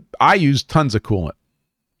coolant. I use tons of coolant.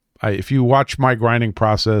 If you watch my grinding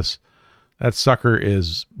process, that sucker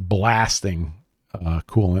is blasting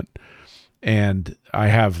coolant, and I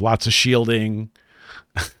have lots of shielding,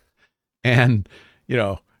 and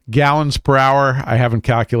gallons per hour. I haven't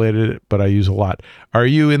calculated it, but I use a lot. Are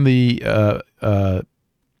you in the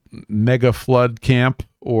mega flood camp,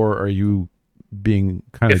 or are you being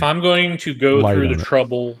kind of? If I'm going to go through the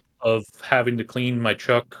trouble of having to clean my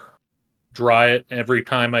chuck, dry it every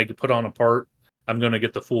time I put on a part, I'm going to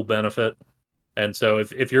get the full benefit. And so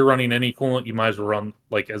if you're running any coolant, you might as well run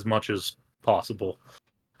like as much as possible.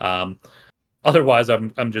 Otherwise,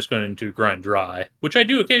 I'm just going to grind dry, which I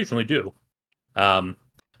do occasionally do.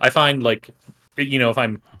 I find, like, if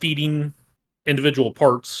I'm feeding individual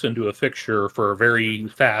parts into a fixture for a very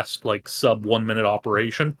fast, like sub 1 minute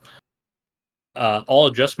operation, I'll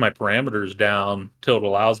adjust my parameters down till it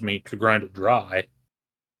allows me to grind it dry.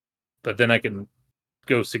 But then I can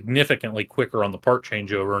go significantly quicker on the part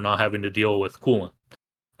changeover, not having to deal with coolant.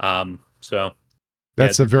 So yeah,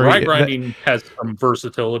 That's a dry very grinding has some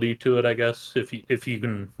versatility to it, I guess, if you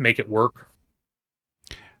can make it work.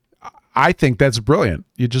 I think that's brilliant.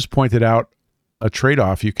 You just pointed out a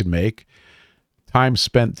trade-off you can make: time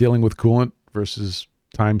spent dealing with coolant versus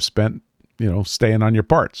time spent, staying on your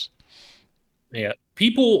parts. Yeah,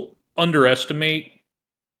 people underestimate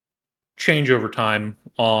changeover time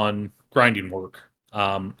on grinding work.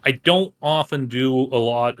 I don't often do a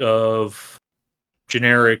lot of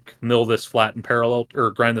generic mill this flat and parallel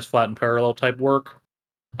or grind this flat and parallel type work.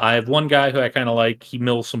 I have one guy who I kind of like. He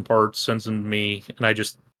mills some parts, sends them to me, and I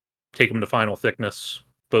just take them to final thickness,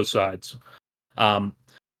 both sides.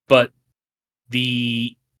 But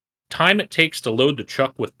the time it takes to load the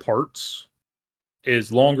chuck with parts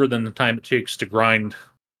is longer than the time it takes to grind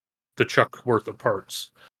the chuck worth of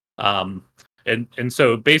parts. And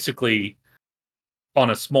so basically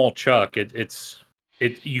on a small chuck, it's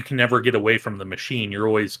you can never get away from the machine. You're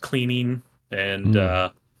always cleaning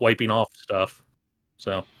and wiping off stuff.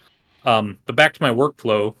 So, but back to my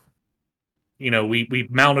workflow, we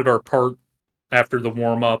mounted our part after the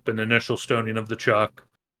warm up and initial stoning of the chuck.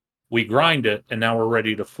 We grind it, and now we're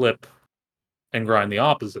ready to flip and grind the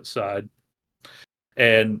opposite side.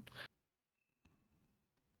 And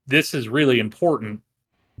this is really important.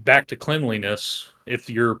 Back to cleanliness. If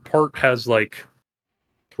your part has like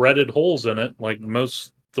threaded holes in it, like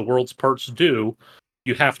most the world's parts do,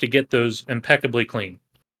 you have to get those impeccably clean.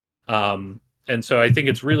 And so I think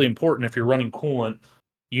it's really important if you're running coolant,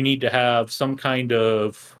 you need to have some kind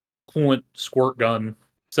of coolant squirt gun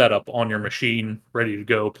setup on your machine, ready to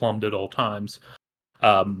go, plumbed at all times.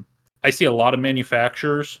 I see a lot of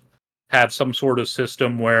manufacturers have some sort of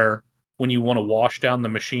system where when you want to wash down the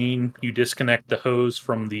machine, you disconnect the hose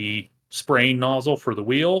from the spraying nozzle for the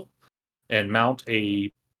wheel and mount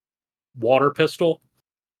a water pistol.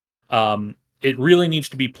 It really needs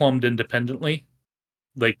to be plumbed independently.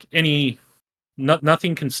 Like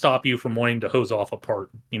nothing can stop you from wanting to hose off a part.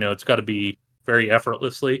 It's got to be very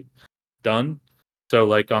effortlessly done. So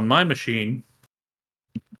like on my machine,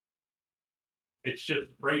 it's just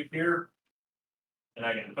right here, and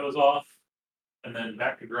I can hose off, and then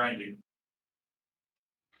back to grinding.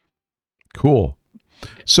 Cool.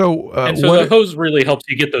 So, and so the hose really helps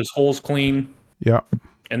you get those holes clean. Yeah.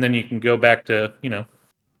 And then you can go back to,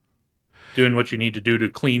 doing what you need to do to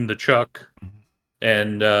clean the chuck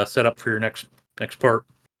and set up for your next part.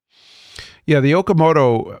 Yeah, the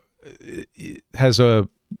Okamoto has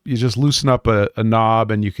you just loosen up a knob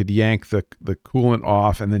and you could yank the coolant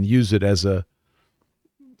off and then use it as a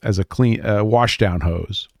clean wash down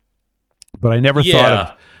hose. But I never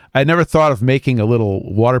thought of making a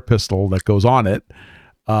little water pistol that goes on it.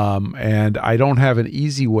 And I don't have an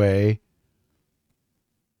easy way.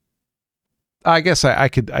 I guess I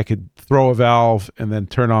could throw a valve and then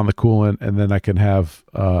turn on the coolant, and then I can have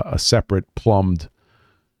a separate plumbed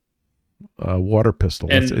water pistol.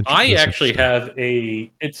 And I actually have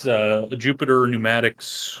it's a Jupiter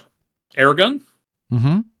Pneumatics air gun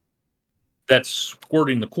that's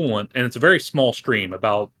squirting the coolant, and it's a very small stream,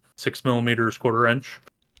 about 6 millimeters, 1/4 inch.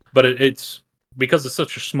 But it's because it's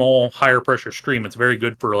such a small, higher pressure stream, it's very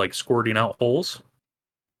good for like squirting out holes.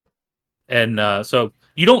 And so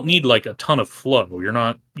you don't need like a ton of flow. You're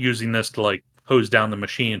not using this to like hose down the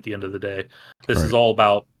machine at the end of the day. This is all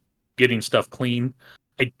about getting stuff clean.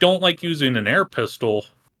 I don't like using an air pistol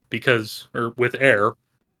with air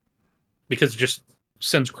because it just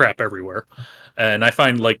sends crap everywhere. And I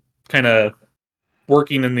find like kind of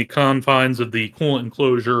working in the confines of the coolant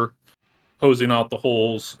enclosure, hosing out the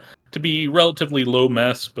holes to be relatively low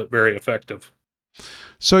mess, but very effective.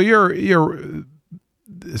 So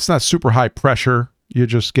it's not super high pressure. You're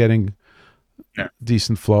just getting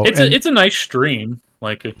decent flow. It's a nice stream.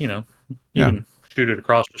 Like, you can shoot it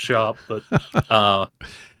across the shop, but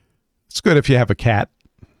it's good if you have a cat.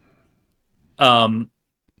 And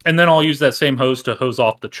then I'll use that same hose to hose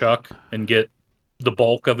off the chuck and get the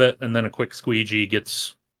bulk of it, and then a quick squeegee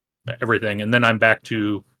gets everything, and then I'm back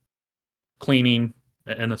to cleaning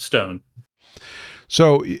and a stone.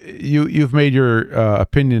 So you've made your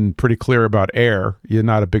opinion pretty clear about air. You're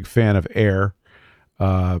not a big fan of air.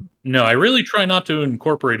 No, I really try not to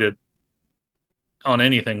incorporate it on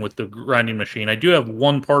anything with the grinding machine. I do have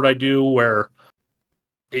one part I do where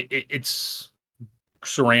it's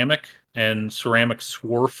ceramic and ceramic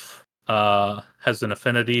swarf has an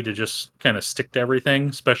affinity to just kind of stick to everything,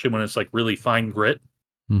 especially when it's like really fine grit.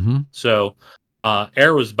 Mm-hmm. So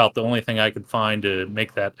air was about the only thing I could find to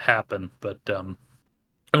make that happen. But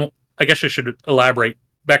I guess I should elaborate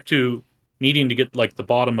back to needing to get like the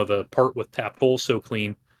bottom of a part with tapped holes so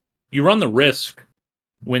clean. You run the risk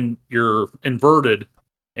when you're inverted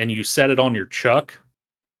and you set it on your chuck.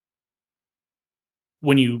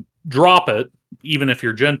 When you drop it, even if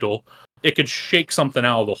you're gentle, it could shake something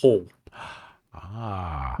out of the hole.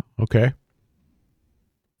 Ah, okay.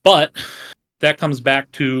 But that comes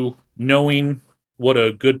back to knowing what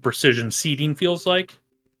a good precision seating feels like.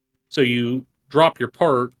 So you drop your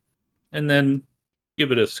part and then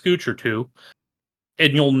give it a scooch or two,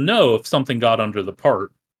 and you'll know if something got under the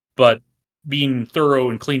part. But being thorough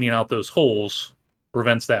and cleaning out those holes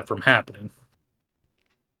prevents that from happening.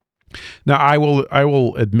 Now, I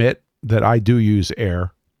will admit that I do use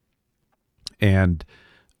air, and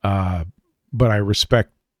but I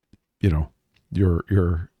respect,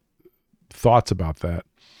 your thoughts about that.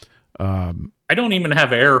 I don't even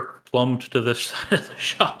have air plumbed to this side of the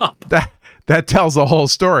shop. That tells the whole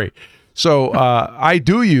story. So I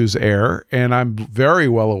do use air, and I'm very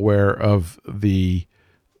well aware of the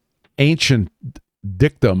ancient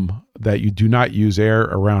dictum that you do not use air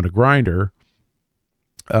around a grinder.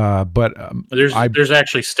 But there's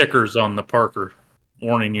actually stickers on the Parker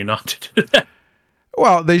warning you not to do that.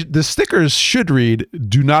 Well, the stickers should read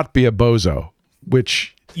 "Do not be a bozo,"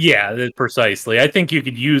 which yeah, precisely. I think you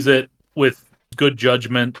could use it with good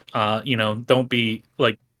judgment. Don't be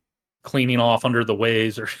like cleaning off under the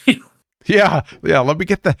ways or. Yeah. Let me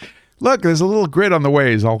get the look. There's a little grit on the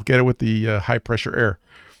ways. I'll get it with the high pressure air.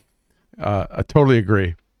 I totally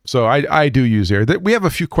agree. So I do use air. We have a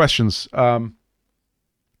few questions.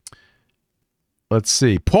 Let's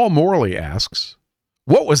see. Paul Morley asks,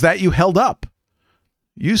 "What was that you held up?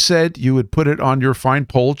 You said you would put it on your fine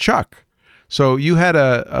pole chuck. So you had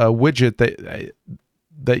a widget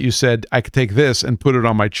that you said I could take this and put it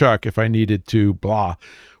on my chuck if I needed to. Blah.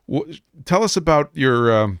 Tell us about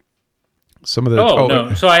your some of the.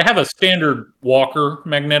 No. So I have a standard Walker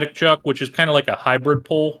magnetic chuck, which is kind of like a hybrid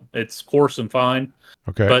pole. It's coarse and fine.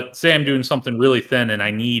 Okay. But say I'm doing something really thin and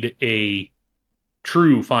I need a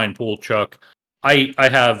true fine pole chuck. I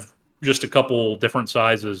have just a couple different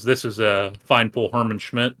sizes. This is a fine pole Herman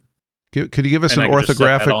Schmidt. Could you give us an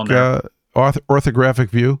orthographic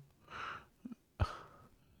view?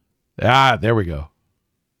 There we go.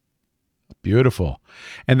 Beautiful.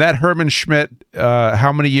 And that Herman Schmidt,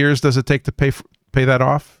 how many years does it take to pay that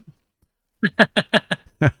off?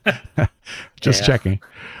 Just checking.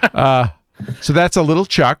 So that's a little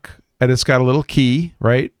chuck, and it's got a little key,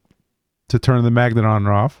 right, to turn the magnet on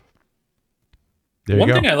and off. One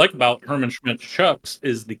thing I like about Herman Schmidt chucks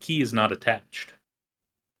is the key is not attached.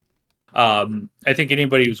 I think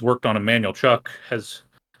anybody who's worked on a manual chuck has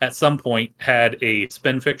at some point had a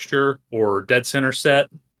spin fixture or dead center set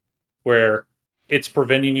where it's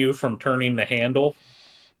preventing you from turning the handle.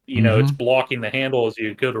 It's blocking the handle as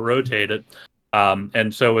you go to rotate it.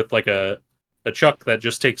 And so with like a chuck that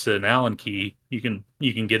just takes an Allen key, you can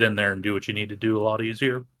get in there and do what you need to do a lot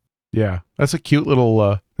easier. Yeah, that's a cute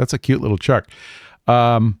little chuck.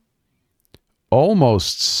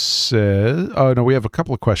 Almost says, oh no, we have a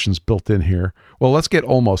couple of questions built in here. Well, let's get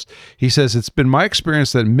Almost. He says, it's been my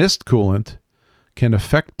experience that mist coolant can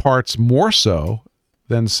affect parts more so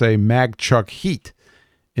than, say, mag chuck heat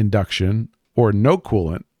induction or no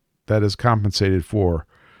coolant that is compensated for.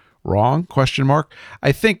 Wrong? Question mark.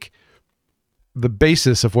 I think the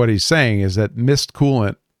basis of what he's saying is that mist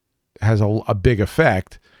coolant has a big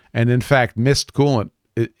effect, and in fact, mist coolant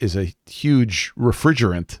is a huge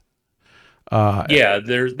refrigerant.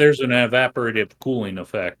 There's an evaporative cooling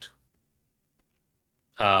effect.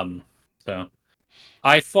 So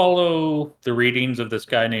I follow the readings of this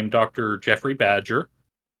guy named Dr. Jeffrey Badger,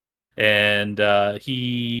 and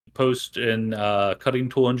he posts in Cutting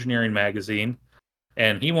Tool Engineering magazine,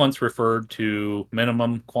 and he once referred to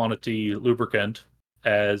minimum quantity lubricant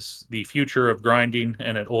as the future of grinding,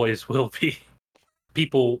 and it always will be.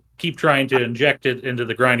 People keep trying to inject it into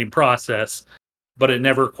the grinding process, but it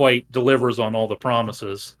never quite delivers on all the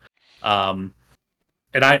promises. And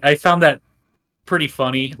I found that pretty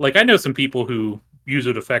funny. Like, I know some people who use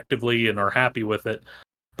it effectively and are happy with it,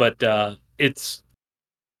 but it's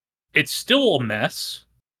still a mess.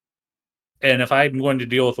 And if I'm going to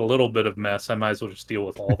deal with a little bit of mess, I might as well just deal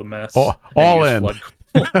with all the mess. all in.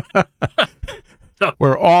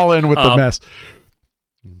 We're all in with the mess.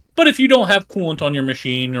 But if you don't have coolant on your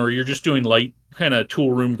machine, or you're just doing light kind of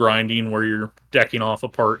tool room grinding where you're decking off a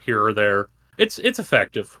part here or there, it's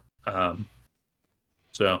effective.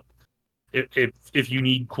 So if you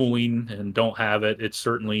need cooling and don't have it, it's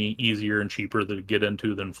certainly easier and cheaper to get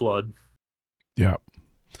into than flood. Yeah.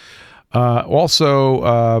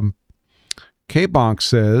 Also, K-Bonk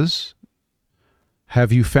says,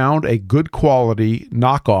 have you found a good quality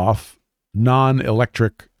knockoff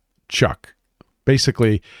non-electric chuck?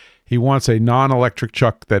 Basically, he wants a non-electric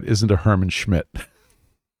chuck that isn't a Herman Schmidt.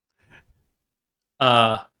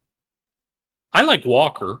 I like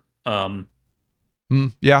Walker.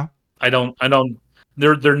 Yeah. I don't.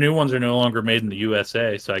 Their new ones are no longer made in the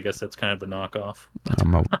USA, so I guess that's kind of a knockoff.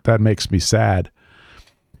 That makes me sad.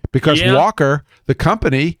 Because Yeah. Walker, the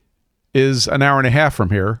company, is an hour and a half from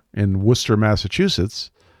here in Worcester,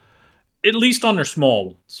 Massachusetts. At least on their small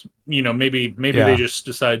ones. You know, maybe Yeah. they just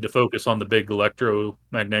decided to focus on the big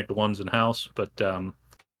electromagnetic ones in house. But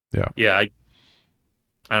yeah, I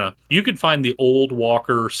don't know. You could find the old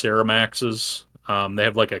Walker Ceramaxes. They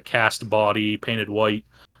have like a cast body painted white.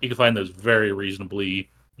 You can find those very reasonably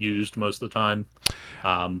used most of the time.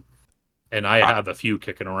 And I have a few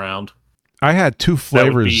kicking around. I had two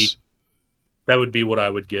flavors. That would be what I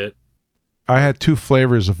would get. I had two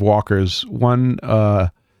flavors of Walkers. One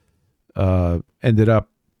ended up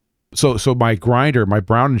so my grinder, my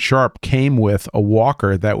Brown and Sharp, came with a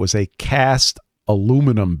Walker that was a cast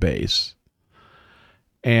aluminum base,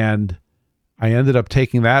 and I ended up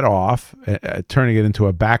taking that off, turning it into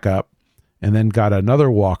a backup, and then got another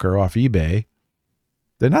Walker off eBay.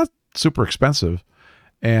 They're not super expensive,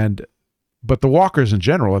 but the Walkers in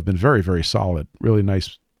general have been very, very solid. Really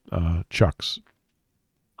nice chucks.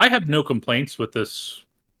 I have no complaints with this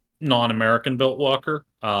non-American built Walker.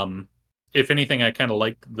 If anything, I kind of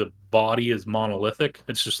like the body is monolithic.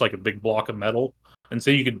 It's just like a big block of metal, and so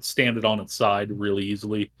you can stand it on its side really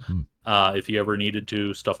easily if you ever needed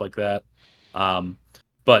to, stuff like that.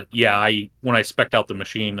 But yeah, when I spec'd out the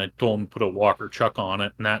machine, I told them to put a Walker chuck on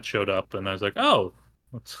it, and that showed up, and I was like, oh,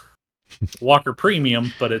 it's Walker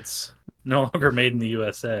Premium, but it's no longer made in the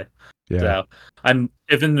USA. Yeah. So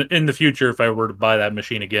if in the future, if I were to buy that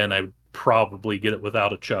machine again, I would probably get it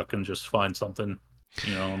without a chuck and just find something,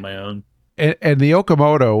 on my own. And the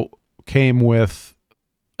Okamoto came with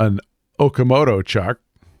an Okamoto chuck,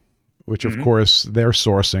 which of course they're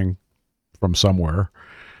sourcing from somewhere.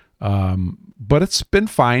 But it's been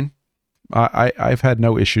fine. I've had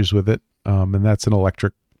no issues with it. And that's an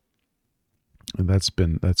electric, and that's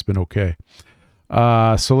been okay.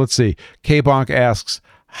 So let's see. K-Bonk asks,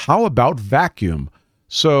 how about vacuum?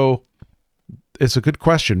 So it's a good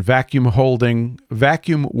question. Vacuum work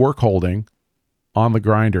holding on the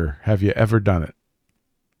grinder. Have you ever done it?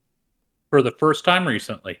 For the first time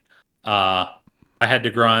recently, I had to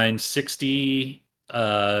grind 60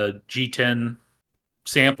 G10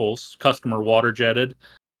 samples, customer water jetted,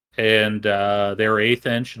 and they were 1/8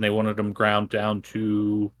 inch, and they wanted them ground down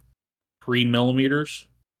to 3 millimeters,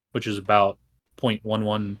 which is about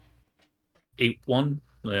 0.1181,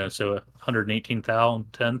 so 118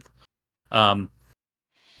 thousandth.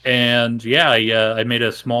 And yeah, I made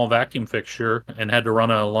a small vacuum fixture and had to run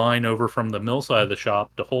a line over from the mill side of the shop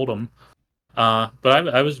to hold them. But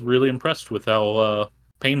I was really impressed with how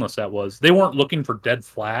painless that was. They weren't looking for dead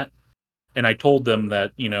flat, and I told them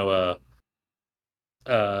that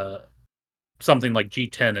something like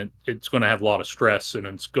G10, it's going to have a lot of stress and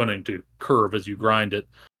it's going to curve as you grind it.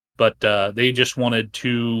 But they just wanted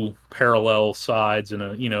 2 parallel sides and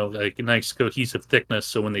like a nice cohesive thickness,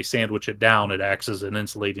 so when they sandwich it down, it acts as an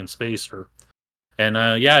insulating spacer. And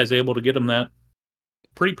yeah, I was able to get them that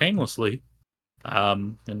pretty painlessly.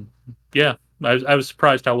 And yeah, I was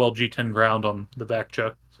surprised how well G10 ground on the back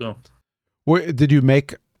chuck. So, Did you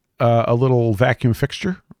make a little vacuum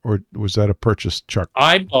fixture, or was that a purchased chuck?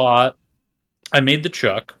 I made the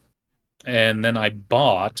chuck, and then I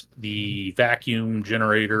bought the vacuum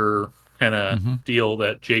generator kind of deal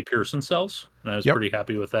that Jay Pearson sells, and I was pretty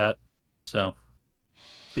happy with that. So,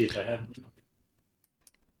 see if I have.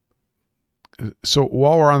 So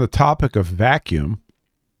while we're on the topic of vacuum,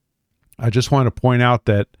 I just want to point out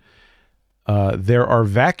that there are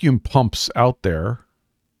vacuum pumps out there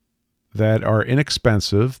that are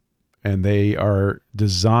inexpensive, and they are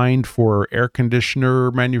designed for air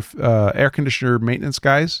conditioner maintenance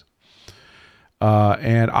guys.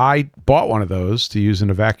 And I bought one of those to use in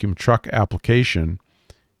a vacuum truck application,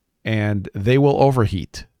 and they will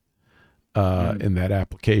overheat in that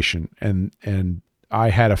application. And I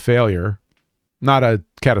had a failure, not a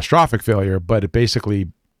catastrophic failure, but it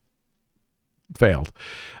basically failed.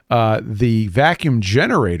 The vacuum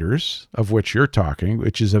generators, of which you're talking,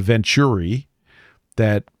 which is a Venturi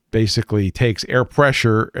that basically takes air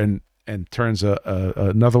pressure and turns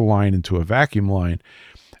another line into a vacuum line,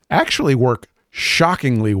 actually work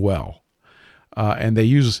shockingly well. And they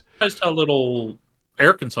use, Just how little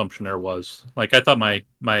air consumption there was. Like I thought my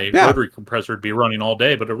yeah, rotary compressor would be running all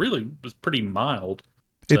day, but it really was pretty mild.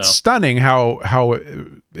 it's So stunning how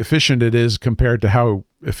efficient it is compared to how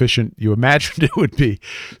efficient you imagined it would be.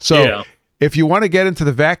 So yeah, if you want to get into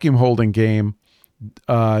the vacuum holding game,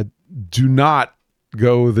 uh, do not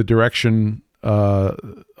go the direction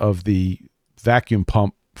of the vacuum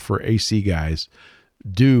pump for AC guys.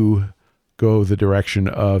 Do go the direction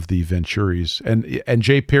of the Venturis, and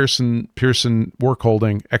Jay Pearson Work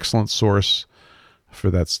Holding, excellent source for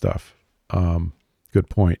that stuff. Good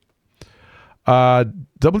point.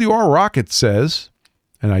 WR Rocket says,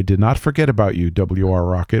 and I did not forget about you, WR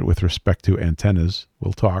Rocket, with respect to antennas.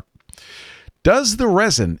 We'll talk. Does the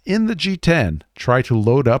resin in the G10 try to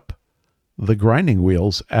load up the grinding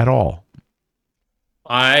wheels at all?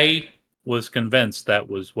 I was convinced that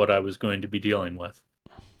was what I was going to be dealing with.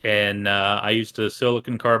 And I used a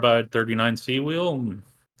silicon carbide 39C wheel. And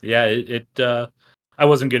yeah, I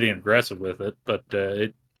wasn't getting aggressive with it, but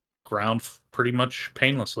it ground pretty much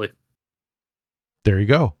painlessly. There you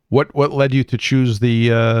go. What led you to choose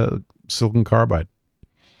the silicon carbide?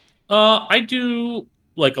 I do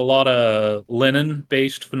like a lot of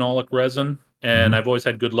linen-based phenolic resin, Mm-hmm. and I've always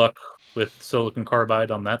had good luck with silicon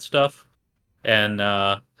carbide on that stuff. And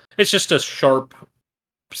it's just a sharp,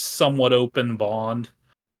 somewhat open bond.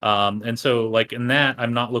 And so like in that,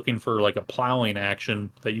 I'm not looking for like a plowing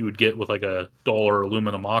action that you would get with like a dull or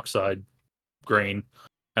aluminum oxide grain.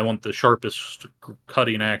 I want the sharpest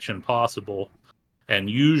cutting action possible. And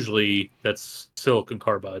usually that's silicon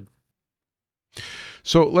carbide.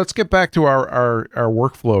 So let's get back to our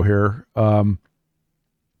workflow here. I'm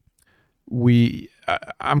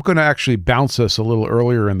going to actually bounce us a little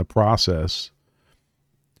earlier in the process.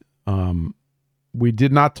 We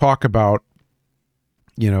did not talk about,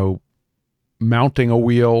 mounting a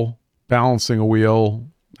wheel, balancing a wheel,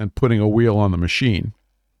 and putting a wheel on the machine,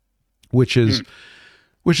 which is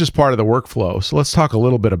part of the workflow. So let's talk a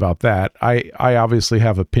little bit about that. I obviously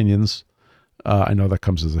have opinions. I know that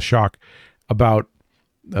comes as a shock about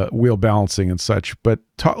wheel balancing and such, but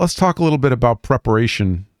let's talk a little bit about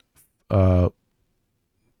preparation,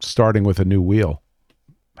 starting with a new wheel.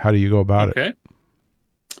 How do you go about it?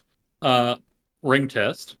 Okay. Ring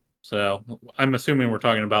test. So I'm assuming we're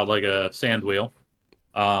talking about like a sand wheel.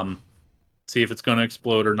 See if it's going to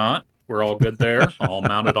explode or not. We're all good there. I'll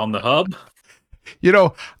mount it on the hub.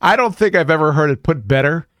 I don't think I've ever heard it put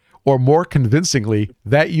better or more convincingly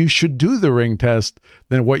that you should do the ring test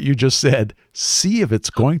than what you just said. See if it's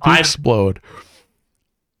going to explode.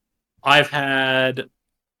 I've had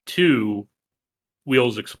 2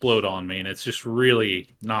 wheels explode on me, and it's just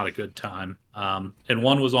really not a good time. And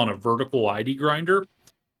one was on a vertical ID grinder,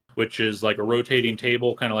 which is like a rotating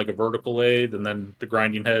table, kind of like a vertical lathe, and then the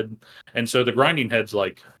grinding head. And so the grinding head's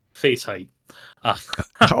like face height. Uh,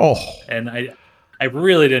 Oh, and I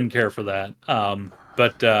really didn't care for that.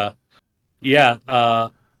 But yeah.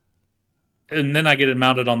 And then I get it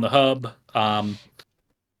mounted on the hub.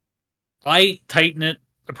 I tighten it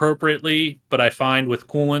appropriately, but I find with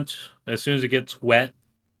coolant, as soon as it gets wet,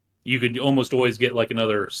 you could almost always get like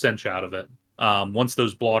another cinch out of it. Once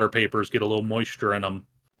those blotter papers get a little moisture in them,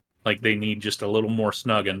 like they need just a little more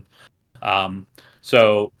snugging. Um,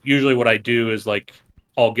 so usually what I do is like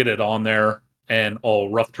I'll get it on there and I'll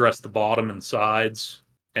rough dress the bottom and sides.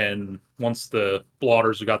 And once the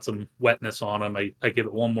blotters have got some wetness on them, I give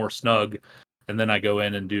it one more snug, and then I go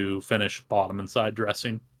in and do finish bottom and side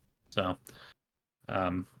dressing. So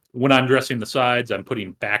when I'm dressing the sides, I'm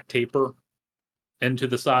putting back taper into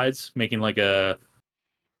the sides, making like a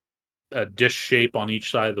dish shape on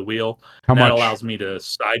each side of the wheel. how And that much? allows me to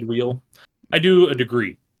side wheel. I do a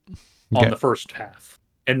degree on Okay. the first half.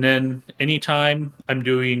 And then anytime I'm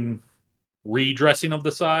doing redressing of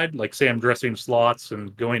the side, like say I'm dressing slots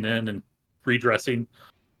and going in and redressing,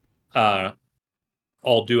 uh,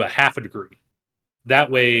 I'll do a half a degree. That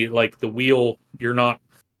way, like the wheel, you're not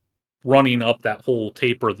running up that whole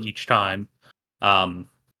taper each time. Um,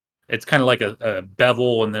 it's kind of like a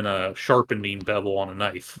bevel and then a sharpening bevel on a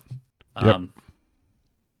knife. Yep. Um,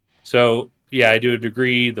 so yeah, I do a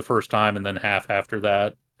degree the first time and then half after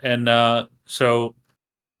that. And so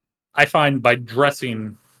I find by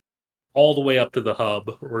dressing all the way up to the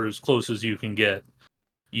hub or as close as you can get,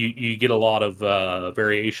 you get a lot of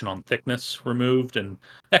variation on thickness removed, and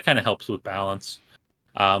that kind of helps with balance.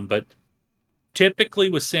 But typically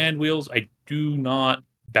with sand wheels, I do not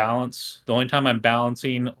balance. The only time I'm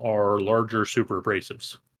balancing are larger super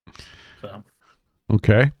abrasives. So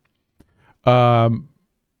Okay. Um,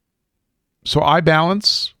 so I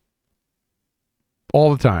balance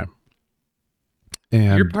all the time.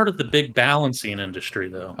 You're And part of the big balancing industry,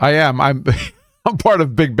 though. I am. I'm I'm part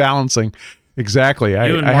of big balancing. Exactly.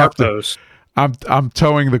 You and I have to. Marcos. I'm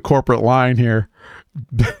towing the corporate line here.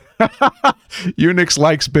 Unix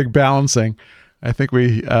likes big balancing. I think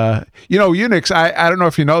Unix. I don't know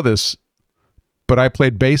if you know this, but I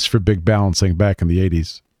played bass for big balancing back in the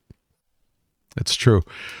 80s. It's true.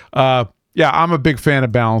 Yeah, I'm a big fan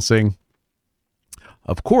of balancing.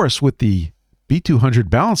 Of course, with the B200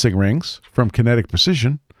 balancing rings from Kinetic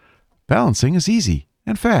Precision, balancing is easy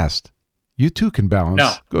and fast. You too can balance.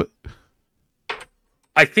 No. Go.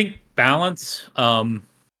 I think balance.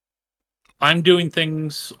 I'm doing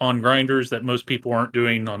things on grinders that most people aren't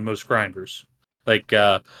doing on most grinders. Like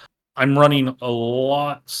I'm running a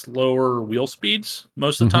lot slower wheel speeds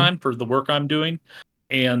most of the time for the work I'm doing,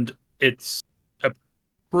 and it's a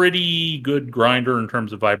pretty good grinder in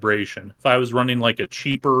terms of vibration. If I was running like a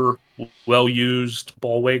cheaper, well-used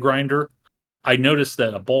ball-way grinder, I noticed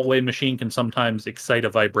that a ball-way machine can sometimes excite a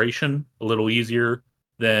vibration a little easier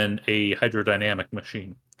than a hydrodynamic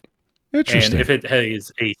machine. Interesting. And if it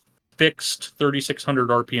has a fixed 3,600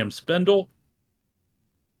 RPM spindle,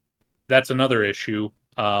 that's another issue.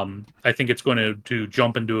 I think it's going to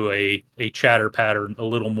jump into a chatter pattern a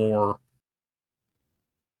little more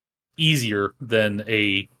easier than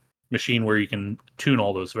a machine where you can tune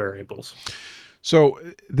all those variables. So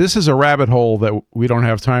this is a rabbit hole that we don't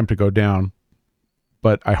have time to go down,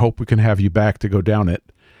 but I hope we can have you back to go down it.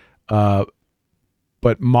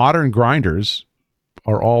 But modern grinders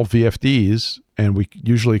are all VFDs, and we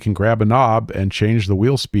usually can grab a knob and change the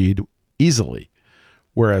wheel speed easily.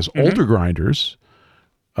 Whereas older grinders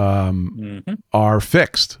are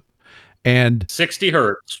fixed. And 60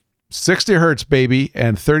 hertz. 60 hertz, baby,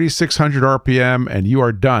 and 3,600 RPM, and you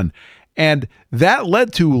are done. And that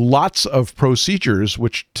led to lots of procedures,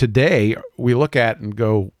 which today we look at and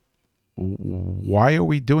go, why are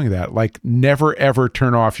we doing that? Like, never, ever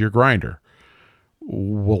turn off your grinder.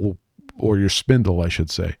 Well, or your spindle, I should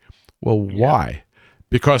say. Well, why?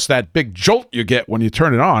 Because that big jolt you get when you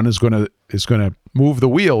turn it on is going to move the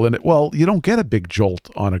wheel. And you don't get a big jolt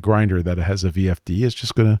on a grinder that has a VFD. It's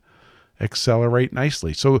just going to accelerate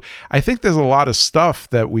nicely. So I think there's a lot of stuff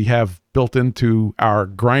that we have built into our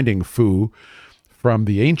grinding foo from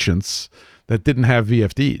the ancients that didn't have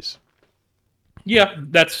VFDs. Yeah,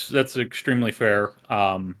 that's extremely fair.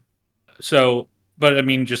 But I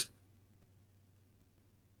mean, just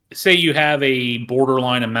say you have a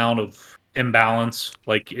borderline amount of imbalance,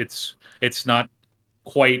 like it's not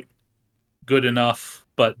quite good enough,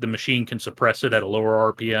 but the machine can suppress it at a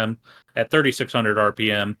lower RPM. At 3,600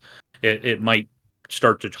 RPM, it might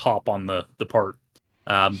start to hop on the part.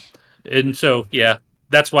 And so, yeah,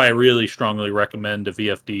 that's why I really strongly recommend a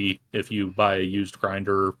VFD if you buy a used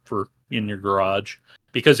grinder in your garage,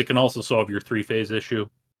 because it can also solve your three-phase issue.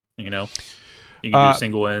 You can do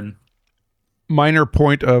single in. Minor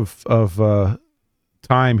point of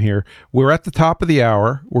time here. We're at the top of the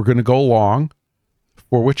hour. We're going to go long,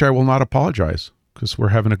 for which I will not apologize, because we're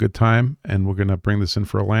having a good time and we're going to bring this in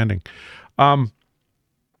for a landing.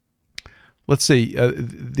 Let's see.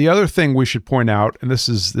 The other thing we should point out, and this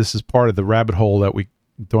is part of the rabbit hole that we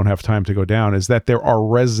don't have time to go down, is that there are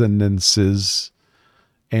resonances,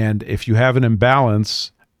 and if you have an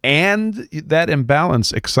imbalance and that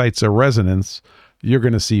imbalance excites a resonance, you're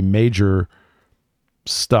going to see major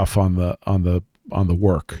stuff on the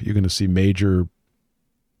work. You're going to see major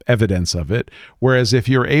evidence of it. Whereas if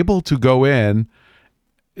you're able to go in,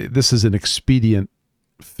 this is an expedient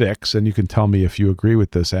fix, and you can tell me if you agree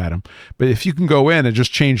with this, Adam, but if you can go in and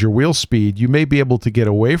just change your wheel speed, you may be able to get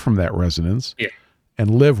away from that resonance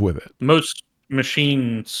and live with it. Most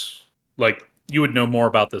machines, like, you would know more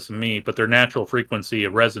about this than me, but their natural frequency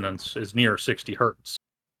of resonance is near 60 hertz.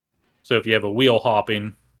 So if you have a wheel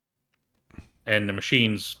hopping and the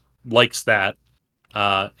machine likes that,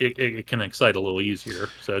 it can excite a little easier.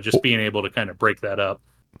 So just being able to kind of break that up.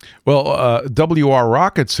 Well, WR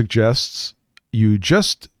Rocket suggests you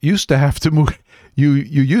just used to have to move. You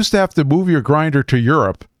used to have to move your grinder to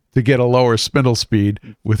Europe to get a lower spindle speed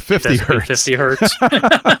with 50 hertz. 50 hertz.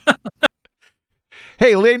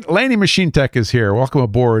 Hey, Laney Machine Tech is here. Welcome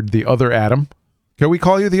aboard, the other Adam. Can we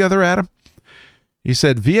call you the other Adam? He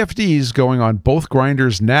said VFDs going on both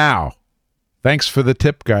grinders now. Thanks for the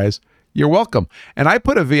tip, guys. You're welcome. And I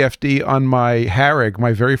put a VFD on my Harrig.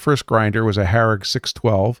 My very first grinder was a Harrig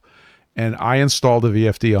 612. And I installed a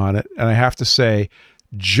VFD on it, and I have to say,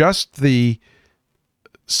 just the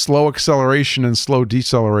slow acceleration and slow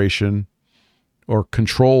deceleration, or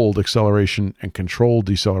controlled acceleration and controlled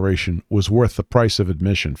deceleration, was worth the price of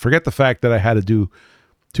admission. Forget the fact that I had to do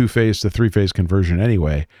two-phase to three-phase conversion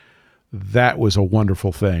anyway. that was a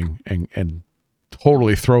wonderful thing, and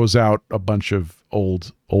totally throws out a bunch of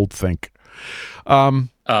old think.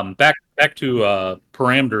 Back to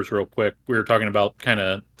parameters real quick. We were talking about kind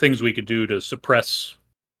of things we could do to suppress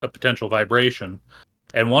a potential vibration,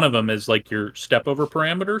 and one of them is like your step over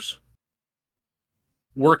parameters.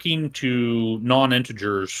 Working to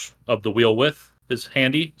non-integers of the wheel width is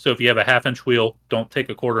handy. So if you have a 1/2 inch wheel, don't take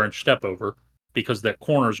a 1/4 inch step over, because that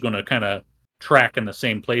corner is going to kind of track in the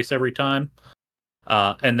same place every time.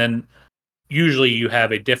 And then usually you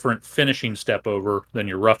have a different finishing step over than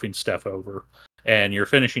your roughing step over. And your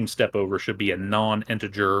finishing step over should be a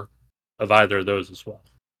non-integer of either of those as well.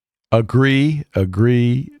 Agree.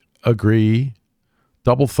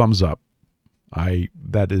 Double thumbs up.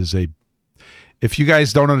 If you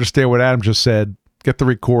guys don't understand what Adam just said, get the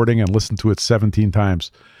recording and listen to it 17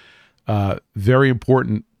 times. Very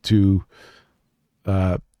important to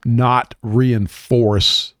not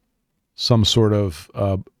reinforce some sort of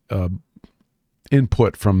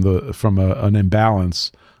input from an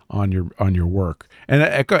imbalance on your work, and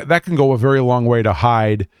that can go a very long way to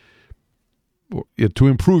hide, to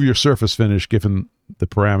improve your surface finish given the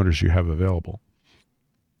parameters you have available.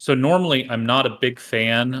 So normally I'm not a big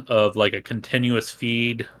fan of like a continuous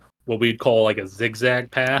feed, what we'd call like a zigzag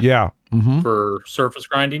path. Yeah. Mm-hmm. For surface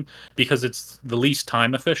grinding, because it's the least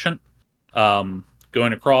time efficient. Going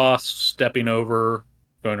across, stepping over,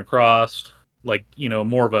 going across, like,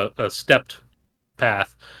 more of a stepped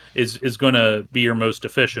path is going to be your most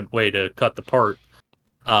efficient way to cut the part.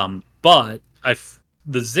 But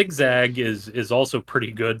the zigzag is also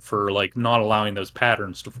pretty good for like not allowing those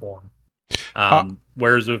patterns to form.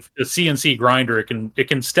 Whereas with a CNC grinder, it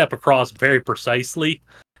can step across very precisely,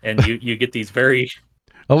 and you get these very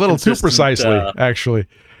a little too precisely, actually.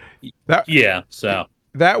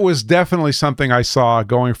 That was definitely something I saw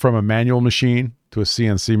going from a manual machine to a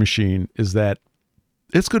CNC machine, is that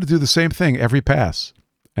it's going to do the same thing every pass,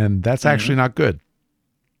 and that's actually not good.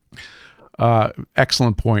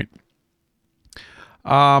 Excellent point.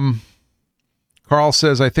 Carl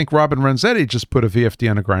says, I think Robin Renzetti just put a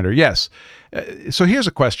VFD on a grinder. Yes. So here's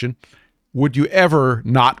a question. Would you ever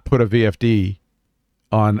not put a VFD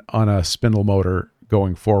on a spindle motor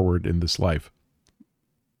going forward in this life?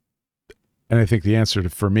 And I think the answer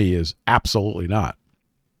for me is absolutely not.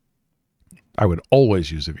 I would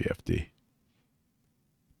always use a VFD.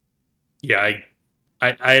 Yeah,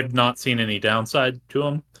 I have not seen any downside to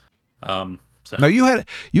them. So. Now you had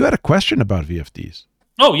a question about VFDs.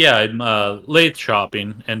 Oh yeah, I'm lathe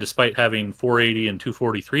shopping, and despite having 480 and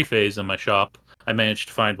 243 phase in my shop, I managed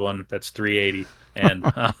to find one that's 380, and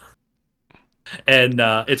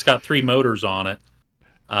it's got 3 motors on it.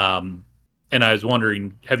 And I was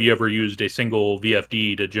wondering, have you ever used a single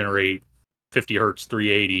VFD to generate 50 hertz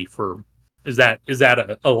 380 for? Is that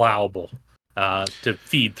allowable to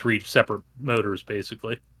feed 3 separate motors,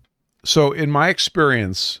 basically? So in my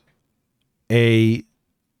experience, a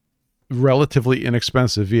relatively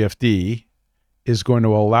inexpensive VFD is going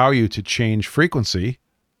to allow you to change frequency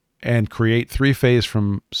and create 3-phase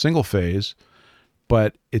from single phase,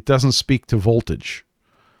 but it doesn't speak to voltage.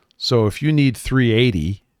 So if you need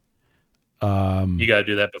 380, you got to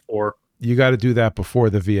do that before. You got to do that before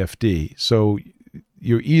the VFD. So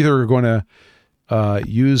you're either going to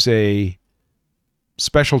use a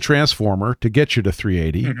special transformer to get you to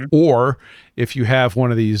 380, or if you have one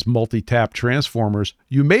of these multi-tap transformers,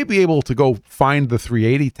 you may be able to go find the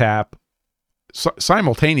 380 tap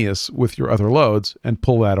simultaneous with your other loads and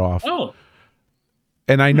pull that off. Oh,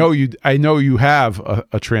 and I know you have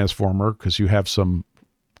a transformer because you have some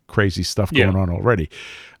crazy stuff going on already.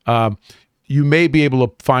 You may be able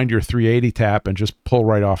to find your 380 tap and just pull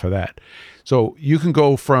right off of that. So you can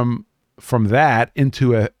go from that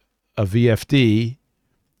into a VFD,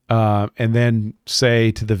 and then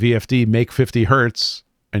say to the VFD, make 50 hertz,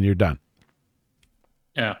 and you're done.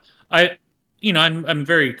 Yeah, I'm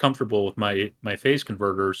very comfortable with my phase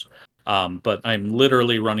converters, but I'm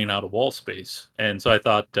literally running out of wall space, and so I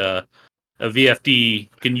thought a VFD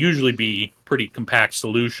can usually be pretty compact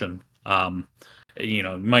solution. You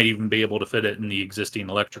might even be able to fit it in the existing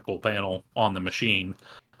electrical panel on the machine,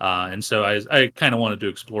 and so I kind of wanted to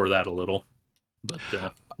explore that a little, but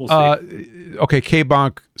we'll see. Okay,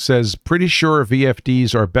 K-Bonk says, pretty sure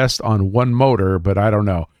VFDs are best on one motor, but I don't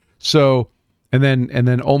know. So, and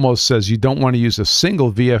then almost says you don't want to use a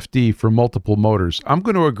single VFD for multiple motors. I'm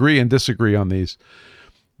going to agree and disagree on these.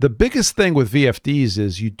 The biggest thing with VFDs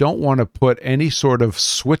is you don't want to put any sort of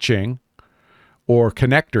switching or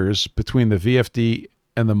connectors between the VFD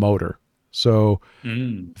and the motor. So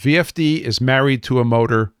VFD is married to a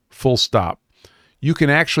motor, full stop. You can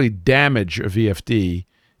actually damage a VFD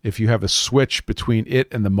if you have a switch between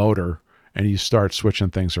it and the motor and you start switching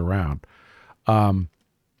things around.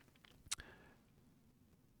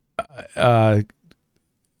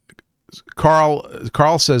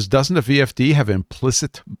 Carl says, doesn't a VFD have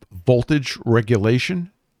implicit voltage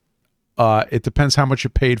regulation? It depends how much you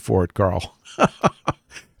paid for it, Carl.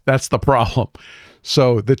 That's the problem.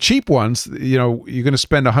 So the cheap ones, you're going to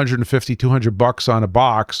spend $150, $200 on a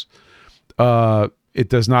box. It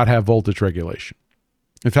does not have voltage regulation.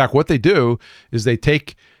 In fact, what they do is they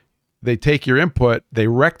take your input, they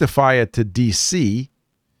rectify it to DC,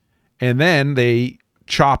 and then they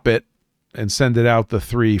chop it and send it out the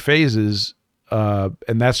 3 phases,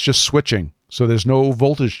 and that's just switching. So there's no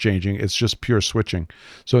voltage changing. It's just pure switching.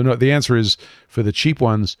 So no, the answer is, for the cheap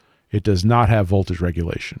ones, it does not have voltage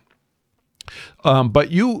regulation.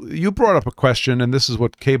 But you brought up a question, and this is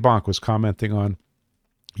what K-Bonk was commenting on.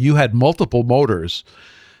 You had multiple motors,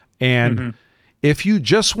 and if you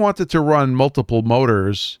just wanted to run multiple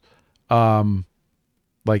motors,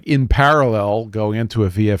 like in parallel going into a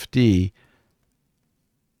VFD,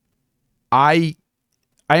 I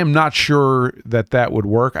am not sure that would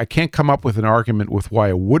work. I can't come up with an argument with why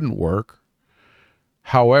it wouldn't work.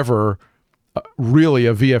 However, really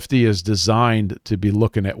a VFD is designed to be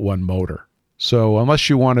looking at one motor. So unless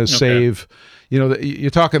you want to save,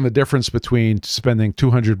 you're talking the difference between spending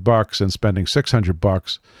 $200 and spending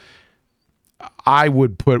 $600, I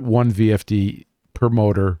would put one VFD per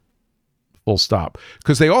motor, full stop.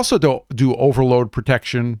 Because they also do overload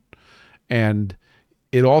protection, and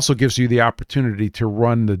it also gives you the opportunity to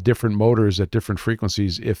run the different motors at different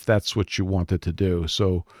frequencies if that's what you wanted to do.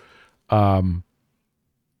 So,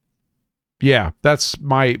 yeah, that's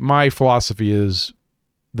my philosophy is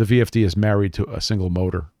the VFD is married to a single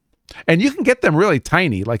motor. And you can get them really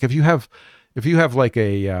tiny. Like if you have like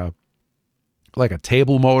a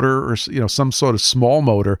table motor or some sort of small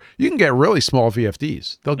motor, you can get really small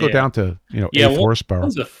VFDs. They'll go down to 8 horsepower.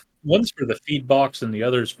 One's for the feed box and the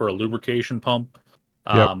other's for a lubrication pump.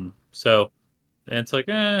 So it's like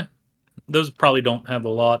those probably don't have a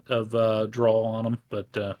lot of draw on them, but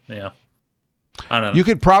yeah, I don't know. You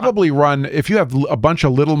could probably run, if you have a bunch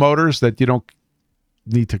of little motors that you don't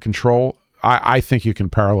need to control, I think you can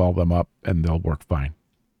parallel them up and they'll work fine.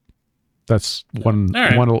 That's one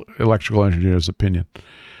electrical engineer's opinion.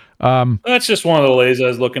 That's just one of the lathes I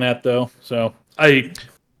was looking at, though. So I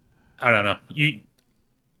don't know.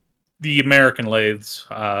 The American lathes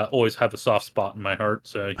always have a soft spot in my heart,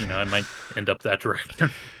 so I might end up that direction.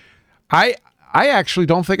 I actually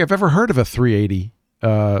don't think I've ever heard of a 380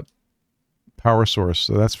 power source,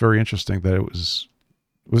 so that's very interesting. That it was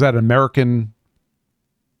that American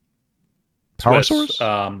power source?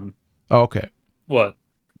 Okay. What?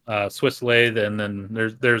 Swiss lathe, and then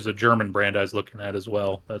there's a German brand I was looking at as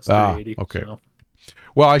well. That's 380. Okay. So.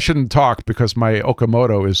 Well, I shouldn't talk because my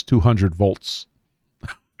Okamoto is 200 volts.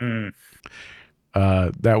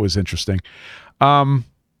 That was interesting. WR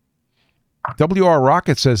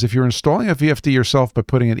Rocket says, if you're installing a VFD yourself by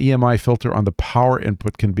putting an EMI filter on the power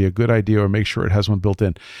input can be a good idea, or make sure it has one built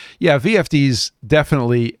in. Yeah, VFDs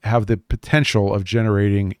definitely have the potential of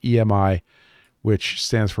generating EMI, which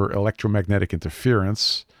stands for electromagnetic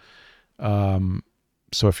interference. So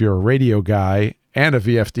if you're a radio guy and a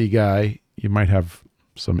VFD guy, you might have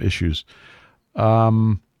some issues.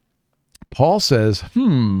 Paul says,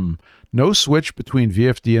 no switch between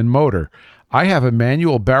VFD and motor. I have a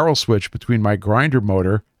manual barrel switch between my grinder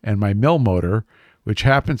motor and my mill motor, which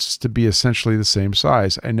happens to be essentially the same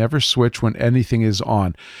size. I never switch when anything is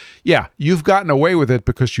on. Yeah, you've gotten away with it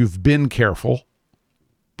because you've been careful.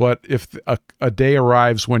 But if a day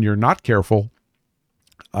arrives when you're not careful,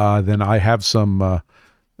 then I have some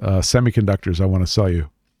semiconductors I want to sell you.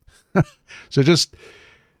 So just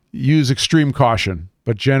use extreme caution.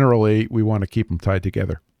 But generally, we want to keep them tied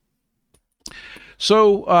together.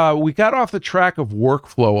 So we got off the track of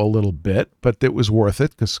workflow a little bit, but it was worth it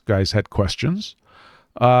because guys had questions.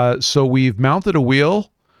 So we've mounted a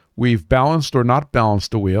wheel. We've balanced or not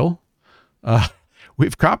balanced a wheel.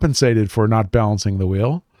 We've compensated for not balancing the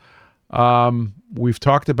wheel. We've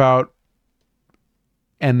talked about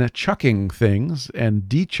chucking things and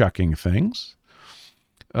de-chucking things.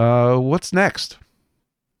 What's next?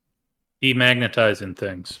 Demagnetizing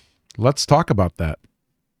things. Let's talk about that.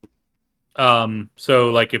 So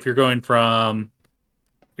like if you're going from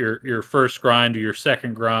your first grind to your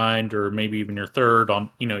second grind, or maybe even your third on,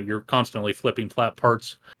 you're constantly flipping flat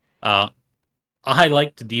parts. I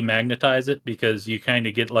like to demagnetize it because you kind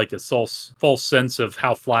of get like a false sense of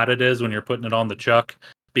how flat it is when you're putting it on the chuck.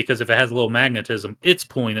 Because if it has a little magnetism, it's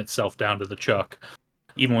pulling itself down to the chuck,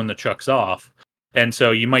 even when the chuck's off. And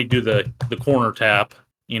so you might do the corner tap,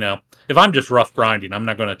 if I'm just rough grinding, I'm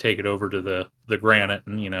not going to take it over to the granite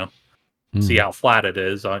and see how flat it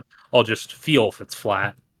is. I'll just feel if it's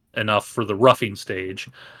flat enough for the roughing stage.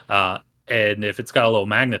 And if it's got a little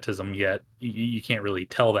magnetism yet, you can't really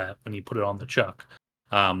tell that when you put it on the chuck.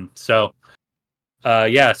 So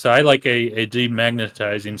I like a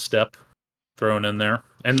demagnetizing step thrown in there.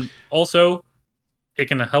 And also, it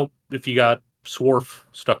can help if you got swarf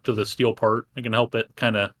stuck to the steel part. It can help it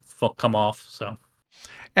kind of come off. So,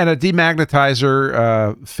 and a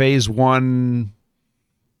demagnetizer, phase one,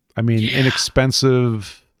 I mean,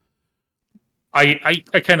 inexpensive. I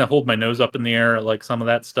kind of hold my nose up in the air at like some of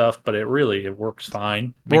that stuff, but it works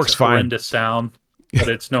fine. Works fine. Horrendous sound, but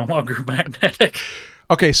it's no longer magnetic.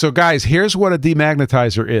 Okay, so guys, here's what a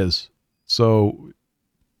demagnetizer is. So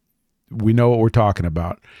we know what we're talking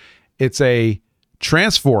about. It's a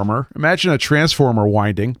transformer. Imagine a transformer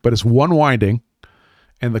winding, but it's one winding,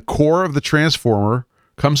 and the core of the transformer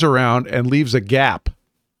comes around and leaves a gap.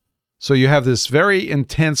 So you have this very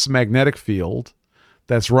intense magnetic field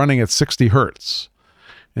that's running at 60 hertz.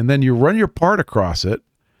 And then you run your part across it,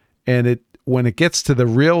 and when it gets to the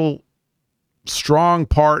real strong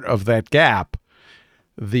part of that gap,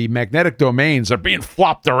 the magnetic domains are being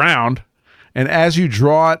flopped around, and as you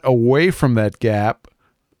draw it away from that gap,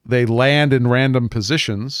 they land in random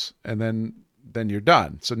positions, and then you're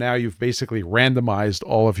done. So now you've basically randomized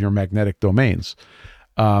all of your magnetic domains.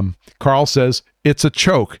 Carl says it's a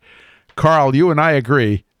choke. Carl, you and I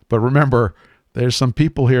agree, but remember, there's some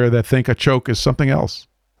people here that think a choke is something else.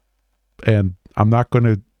 And I'm not going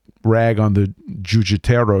to rag on the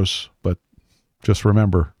jiu-jiteros, but just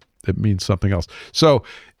remember, it means something else. So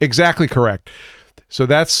exactly correct. So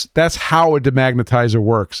that's how a demagnetizer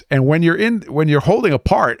works. And when you're holding a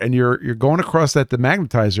part and you're going across that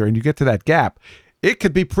demagnetizer and you get to that gap, it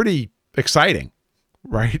could be pretty exciting,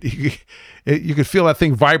 right? You could feel that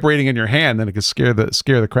thing vibrating in your hand, and it could scare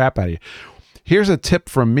the crap out of you. Here's a tip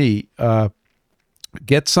from me: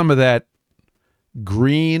 get some of that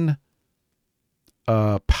green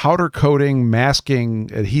powder coating masking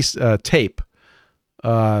tape.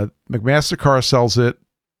 McMaster-Carr sells it.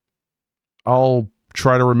 I'll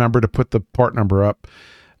try to remember to put the part number up.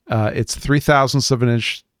 It's 3/1000 of an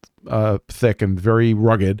inch thick and very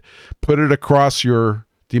rugged. Put it across your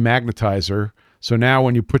demagnetizer. So now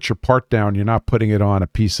when you put your part down, you're not putting it on a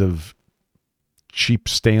piece of cheap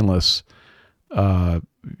stainless.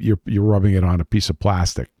 You're rubbing it on a piece of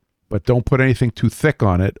plastic. But don't put anything too thick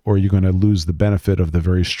on it, or you're going to lose the benefit of the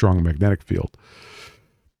very strong magnetic field.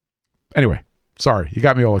 Anyway, sorry, you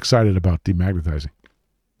got me all excited about demagnetizing.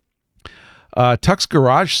 Tux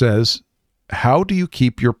Garage says, how do you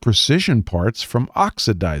keep your precision parts from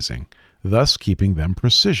oxidizing, thus keeping them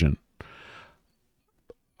precision?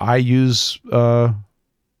 I use a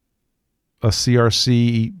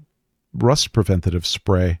CRC rust preventative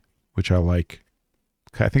spray, which I like.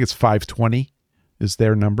 I think it's 520 is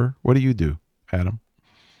their number. What do you do, Adam?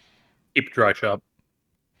 Keep it dry shop.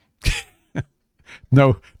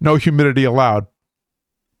 No humidity allowed.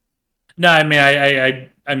 No, I mean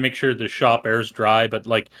I make sure the shop air's dry, but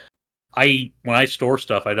like when I store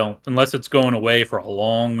stuff, I don't, unless it's going away for a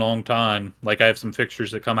long, long time. Like I have some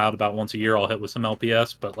fixtures that come out about once a year. I'll hit with some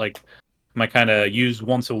LPS, but like my kind of used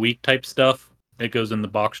once a week type stuff, it goes in the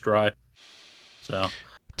box dry. So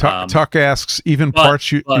Tuck asks, even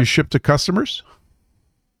parts you ship to customers?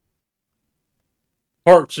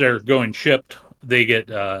 Parts that are going shipped, they get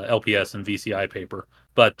LPS and VCI paper.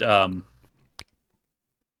 But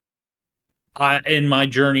in my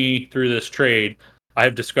journey through this trade, I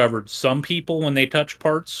have discovered some people, when they touch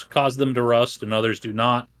parts, cause them to rust, and others do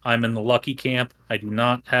not. I'm in the lucky camp. I do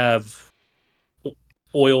not have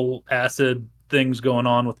oil acid things going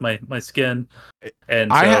on with my skin. And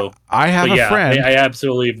so I have a friend. I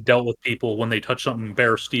absolutely have dealt with people when they touch something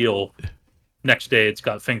bare steel. Next day, it's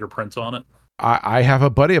got fingerprints on it. I have a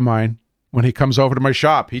buddy of mine. When he comes over to my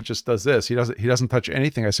shop, he just does this. He doesn't touch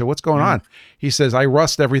anything. I said, "What's going on?" He says, "I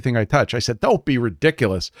rust everything I touch." I said, "Don't be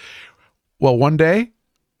ridiculous." Well, one day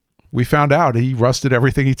we found out he rusted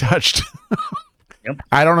everything he touched. Yep.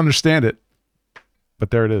 I don't understand it,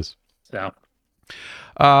 but there it is. So,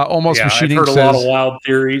 Almost Machining I've heard says, a lot of wild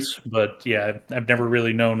theories, but yeah, I've never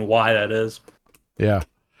really known why that is. Yeah.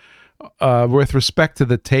 With respect to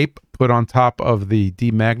the tape put on top of the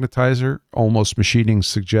demagnetizer, Almost Machining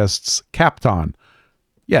suggests Kapton.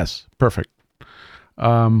 Yes, perfect.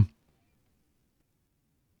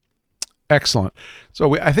 Excellent.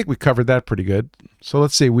 So I think we covered that pretty good. So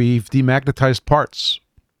let's see. We've demagnetized parts.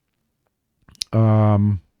 Are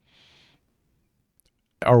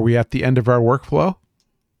we at the end of our workflow?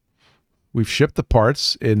 We've shipped the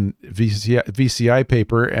parts in VCI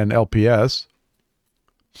paper and LPS.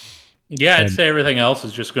 Yeah, I'd And say everything else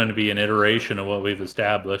is just going to be an iteration of what we've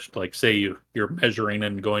established. Like, say you're measuring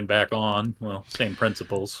and going back on. Well, same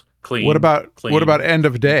principles. what Clean, about clean. end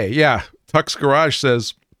of day? Yeah, Tux Garage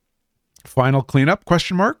says final cleanup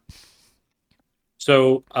question mark.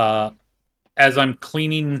 So, as I'm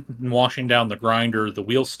cleaning and washing down the grinder, the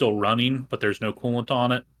wheel's still running, but there's no coolant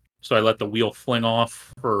on it. So I let the wheel fling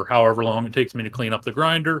off for however long it takes me to clean up the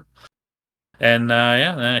grinder, and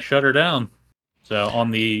yeah, then I shut her down. So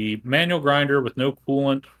on the manual grinder with no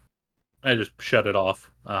coolant, I just shut it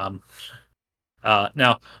off.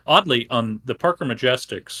 Now, oddly, on the Parker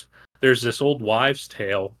Majestics, there's this old wives'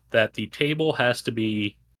 tale that the table has to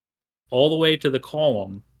be all the way to the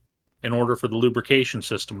column in order for the lubrication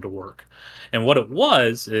system to work. And what it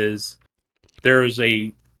was is there's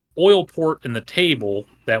a oil port in the table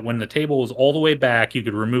that when the table was all the way back, you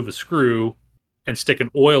could remove a screw and stick an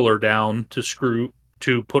oiler down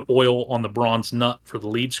to put oil on the bronze nut for the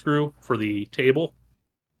lead screw for the table.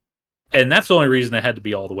 And that's the only reason it had to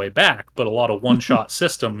be all the way back. But a lot of one-shot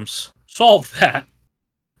systems solved that.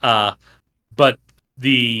 But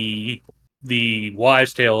the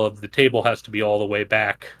wives' tale of the table has to be all the way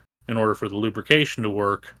back in order for the lubrication to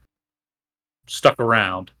work stuck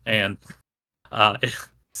around. And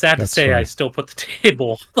sad to say, I still put the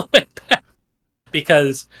table all the way back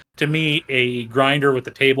because to me, a grinder with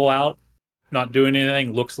the table out, not doing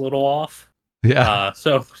anything, looks a little off. Yeah.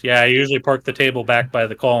 So yeah, I usually park the table back by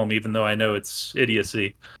the column, even though I know it's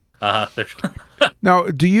idiocy. Now,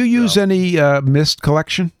 do you use any mist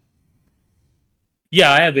collection?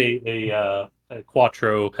 Yeah, I have a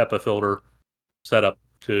Quattro HEPA filter set up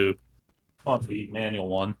on the manual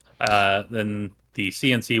one. Then the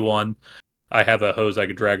CNC one, I have a hose I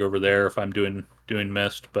could drag over there if I'm doing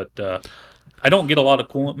mist, but I don't get a lot of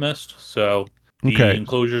coolant mist, so the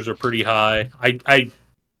enclosures are pretty high.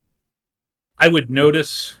 I would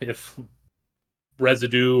notice if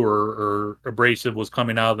residue or abrasive was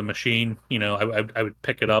coming out of the machine. You know, I would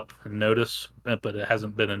pick it up and notice, but it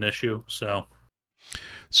hasn't been an issue. So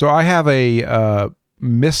I have a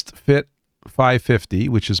Misfit 550,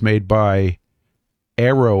 which is made by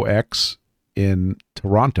AeroX in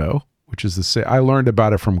Toronto, which is I learned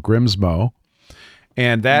about it from Grimsmo,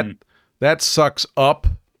 and that sucks up.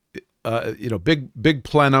 Big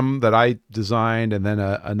plenum that I designed, and then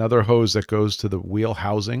another hose that goes to the wheel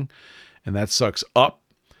housing, and that sucks up.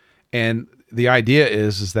 And the idea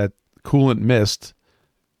is that coolant mist,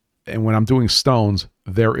 and when I'm doing stones,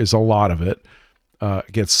 there is a lot of it.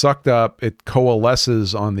 Gets sucked up, it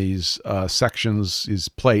coalesces on these sections, these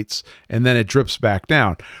plates, and then it drips back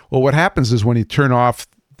down. Well, what happens is when you turn off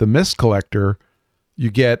the mist collector, you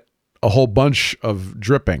get a whole bunch of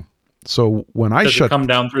dripping. So when does it come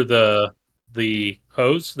down through the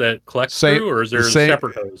hose that collects through, or is there a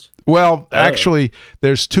separate hose? Well, actually,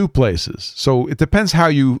 there's two places. So it depends how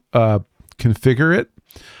you configure it.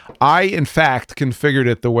 I, in fact, configured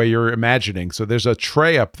it the way you're imagining. So there's a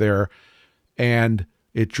tray up there, and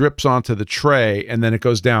it drips onto the tray, and then it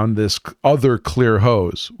goes down this other clear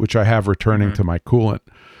hose, which I have returning to my coolant.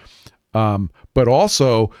 But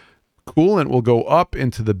also, coolant will go up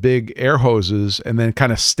into the big air hoses and then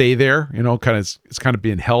kind of stay there. You know, it's kind of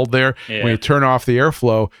being held there. Yeah. When you turn off the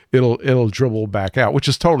airflow, it'll dribble back out, which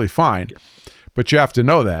is totally fine. But you have to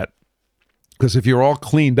know that, because if you're all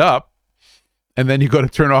cleaned up, and then you go to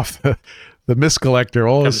turn off the mist collector,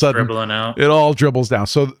 all of a sudden it all dribbles down.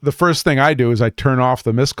 So the first thing I do is I turn off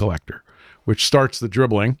the mist collector, which starts the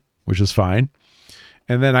dribbling, which is fine.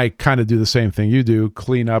 And then I kind of do the same thing you do,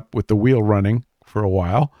 clean up with the wheel running for a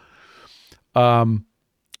while. And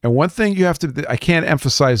one thing you have to, I can't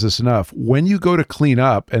emphasize this enough, when you go to clean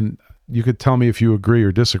up, and you could tell me if you agree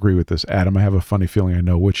or disagree with this, Adam, I have a funny feeling I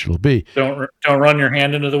know which it'll be. Don't run your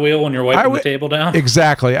hand into the wheel when you're wiping the table down.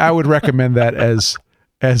 Exactly. I would recommend that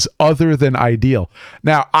as other than ideal.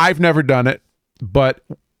 Now, I've never done it, but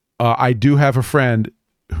I do have a friend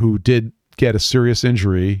who did get a serious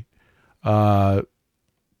injury that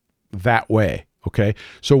way. Okay.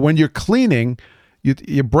 So when you're cleaning,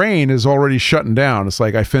 your brain is already shutting down. It's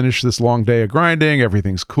like, I finished this long day of grinding.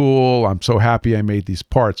 Everything's cool. I'm so happy I made these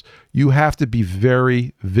parts. You have to be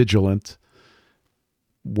very vigilant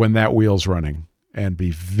when that wheel's running, and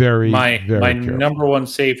be very careful. Number one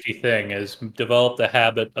safety thing is develop the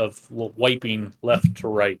habit of wiping left to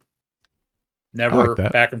right. Never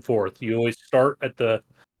back and forth. You always start at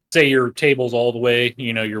say your table's all the way,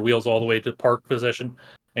 your wheel's all the way to park position,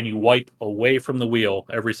 and you wipe away from the wheel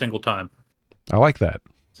every single time. I like that.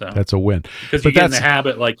 So that's a win. Because you get in the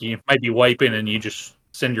habit, like you might be wiping and you just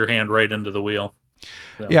send your hand right into the wheel.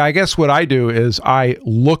 So, Yeah, I guess what I do is I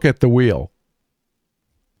look at the wheel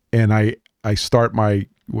and I start my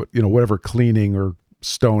whatever cleaning or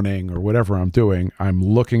stoning or whatever I'm doing. I'm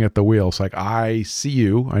looking at the wheel. It's like, I see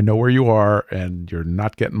you, I know where you are, and you're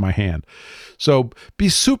not getting my hand. So be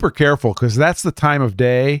super careful, because that's the time of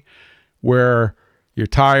day where you're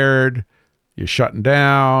tired, you're shutting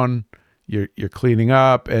down, you're cleaning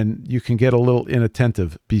up, and you can get a little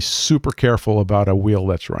inattentive. Be super careful about a wheel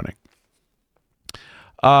that's running.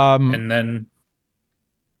 and then,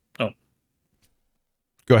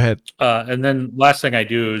 Go ahead. and then last thing I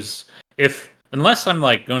do is, unless I'm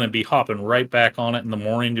like going to be hopping right back on it in the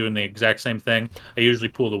morning doing the exact same thing, I usually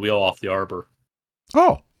pull the wheel off the arbor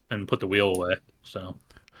Oh, and put the wheel away. So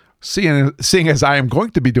seeing as I am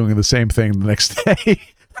going to be doing the same thing the next day,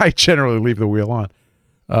 I generally leave the wheel on.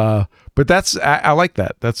 But I like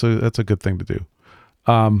that. That's a good thing to do.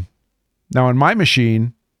 Now on my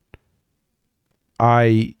machine,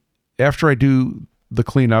 after I do the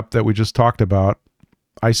cleanup that we just talked about,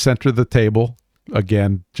 I center the table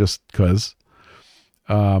again, just because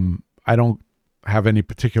I don't have any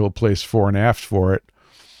particular place fore and aft for it.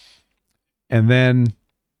 And then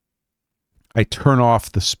I turn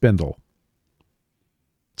off the spindle.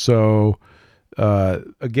 So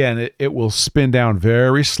again, it will spin down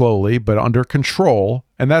very slowly, but under control.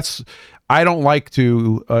 And I don't like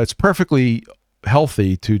to, it's perfectly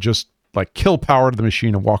healthy to just like kill power to the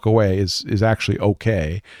machine and walk away is actually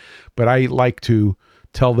okay. But I like to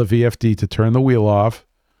tell the VFD to turn the wheel off.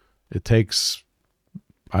 It takes,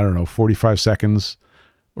 I don't know, 45 seconds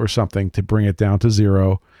or something to bring it down to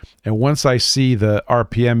 0. And once I see the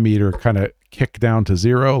RPM meter kind of kick down to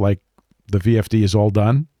 0, like the VFD is all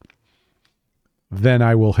done, then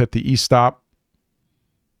I will hit the e-stop,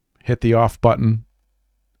 hit the off button,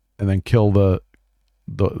 and then kill the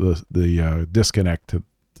disconnect to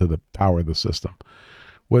the power of the system.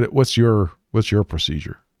 What's your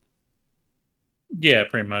procedure? yeah,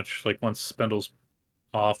 pretty much. Like once spindle's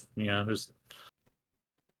off,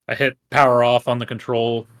 I hit power off on the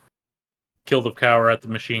control, kill the power at the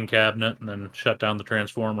machine cabinet, and then shut down the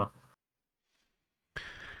transformer.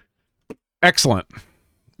 Excellent.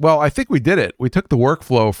 Well, I think we did it. We took the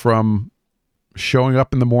workflow from showing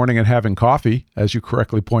up in the morning and having coffee, as you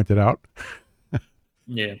correctly pointed out.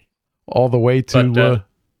 Yeah. All the way to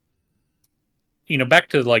back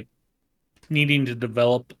to like needing to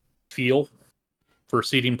develop feel for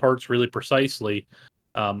seating parts really precisely.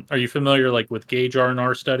 Are you familiar like with gauge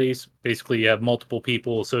R&R studies? Basically, you have multiple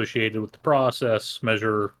people associated with the process,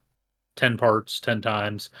 measure 10 parts 10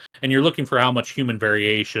 times, and you're looking for how much human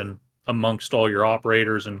variation amongst all your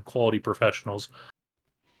operators and quality professionals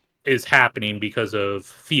is happening because of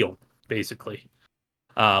feel, basically.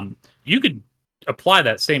 You could apply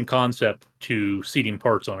that same concept to seating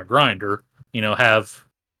parts on a grinder. Have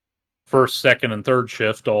first, second, and third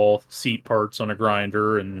shift all seat parts on a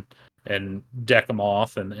grinder and deck them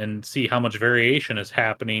off and see how much variation is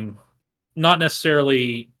happening, not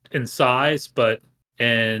necessarily in size, but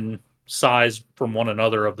in size from one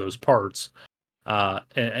another of those parts,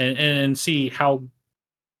 and see how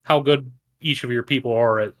good each of your people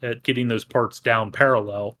are at getting those parts down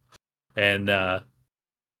parallel, and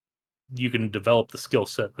you can develop the skill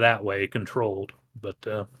set that way, controlled. But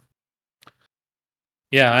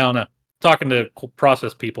yeah, I don't know. Talking to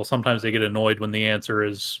process people, sometimes they get annoyed when the answer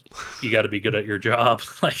is you got to be good at your job.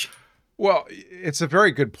 Like, well, it's a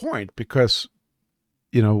very good point, because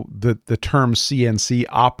the term CNC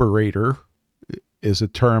operator is a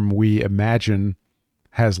term we imagine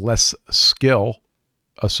has less skill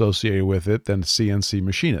associated with it than CNC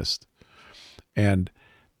machinist. And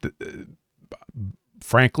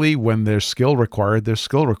frankly, when there's skill required,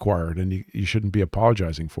 and you shouldn't be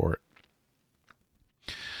apologizing for it.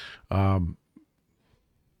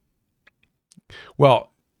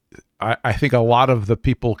 Well, I think a lot of the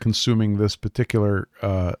people consuming this particular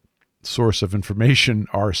source of information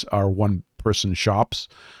are one-person shops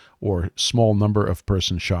or small number of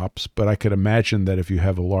person shops. But I could imagine that if you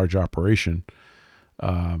have a large operation,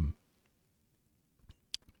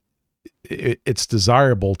 it's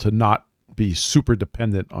desirable to not be super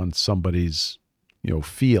dependent on somebody's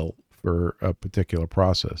feel for a particular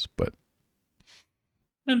process. But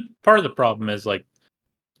and part of the problem is like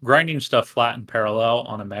grinding stuff flat and parallel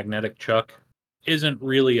on a magnetic chuck isn't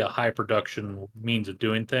really a high production means of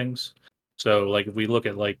doing things. So like if we look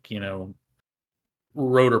at like,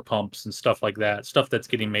 rotor pumps and stuff like that, stuff that's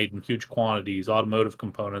getting made in huge quantities, automotive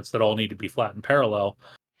components that all need to be flat and parallel,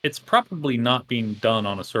 it's probably not being done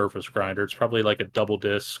on a surface grinder. It's probably like a double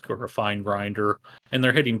disc or a fine grinder, and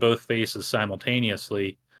they're hitting both faces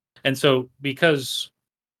simultaneously. And so because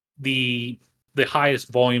the the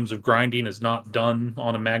highest volumes of grinding is not done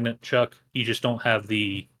on a magnet chuck. You just don't have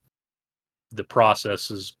the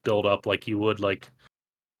processes built up like you would like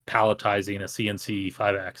palletizing a CNC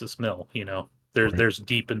 5-axis mill. Right. There's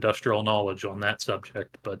deep industrial knowledge on that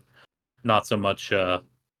subject, but not so much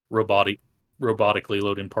robotically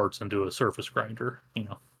loading parts into a surface grinder.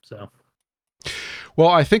 So. Well,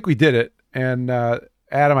 I think we did it. And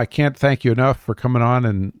Adam, I can't thank you enough for coming on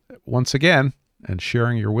and once again and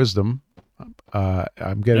sharing your wisdom.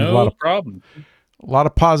 I'm getting No problem. A lot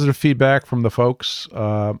of positive feedback from the folks.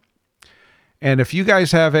 And if you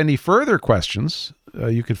guys have any further questions,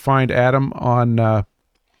 you can find Adam on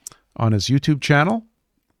his YouTube channel,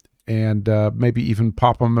 and maybe even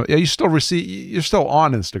pop him. You're still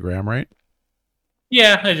on Instagram, right?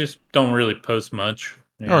 Yeah, I just don't really post much.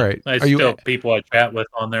 All right. I still have people I chat with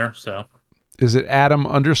on there. So is it Adam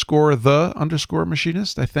 _the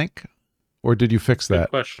 _machinist? I think, or did you fix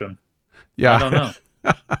that? Good question. Yeah, I don't know.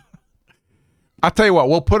 I'll tell you what.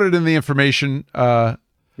 We'll put it in the information.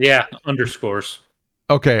 Yeah, underscores.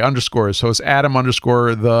 Okay, underscores. So it's Adam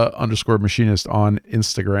 _the _machinist on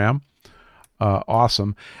Instagram.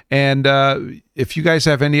 Awesome. And if you guys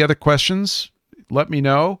have any other questions, let me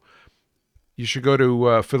know. You should go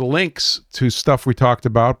to, for the links to stuff we talked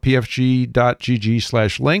about, pfg.gg/links.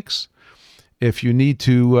 If you need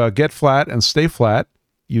to get flat and stay flat,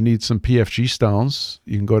 you need some PFG stones.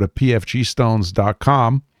 You can go to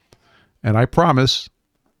pfgstones.com, and I promise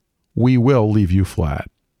we will leave you flat.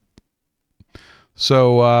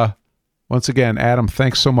 So, once again, Adam,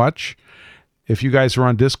 thanks so much. If you guys are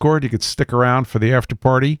on Discord, you could stick around for the after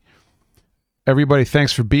party. Everybody,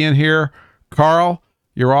 thanks for being here. Carl,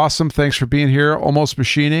 you're awesome. Thanks for being here. Almost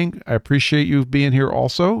Machining, I appreciate you being here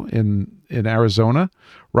also in Arizona.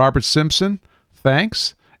 Robert Simpson,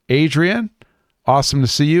 thanks. Adrian, awesome to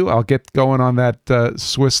see you. I'll get going on that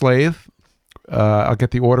Swiss lathe. I'll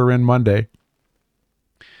get the order in Monday.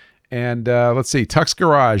 And let's see, Tux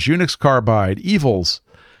Garage, Unix Carbide, Evils.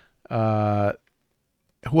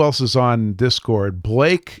 Who else is on Discord?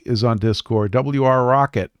 Blake is on Discord, WR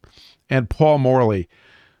Rocket, and Paul Morley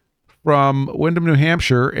from Windham, New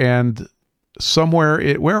Hampshire, and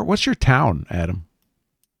what's your town, Adam?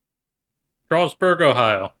 Charlesburg,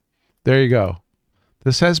 Ohio. There you go.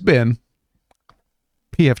 This has been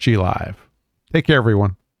PFG Live. Take care,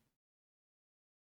 everyone.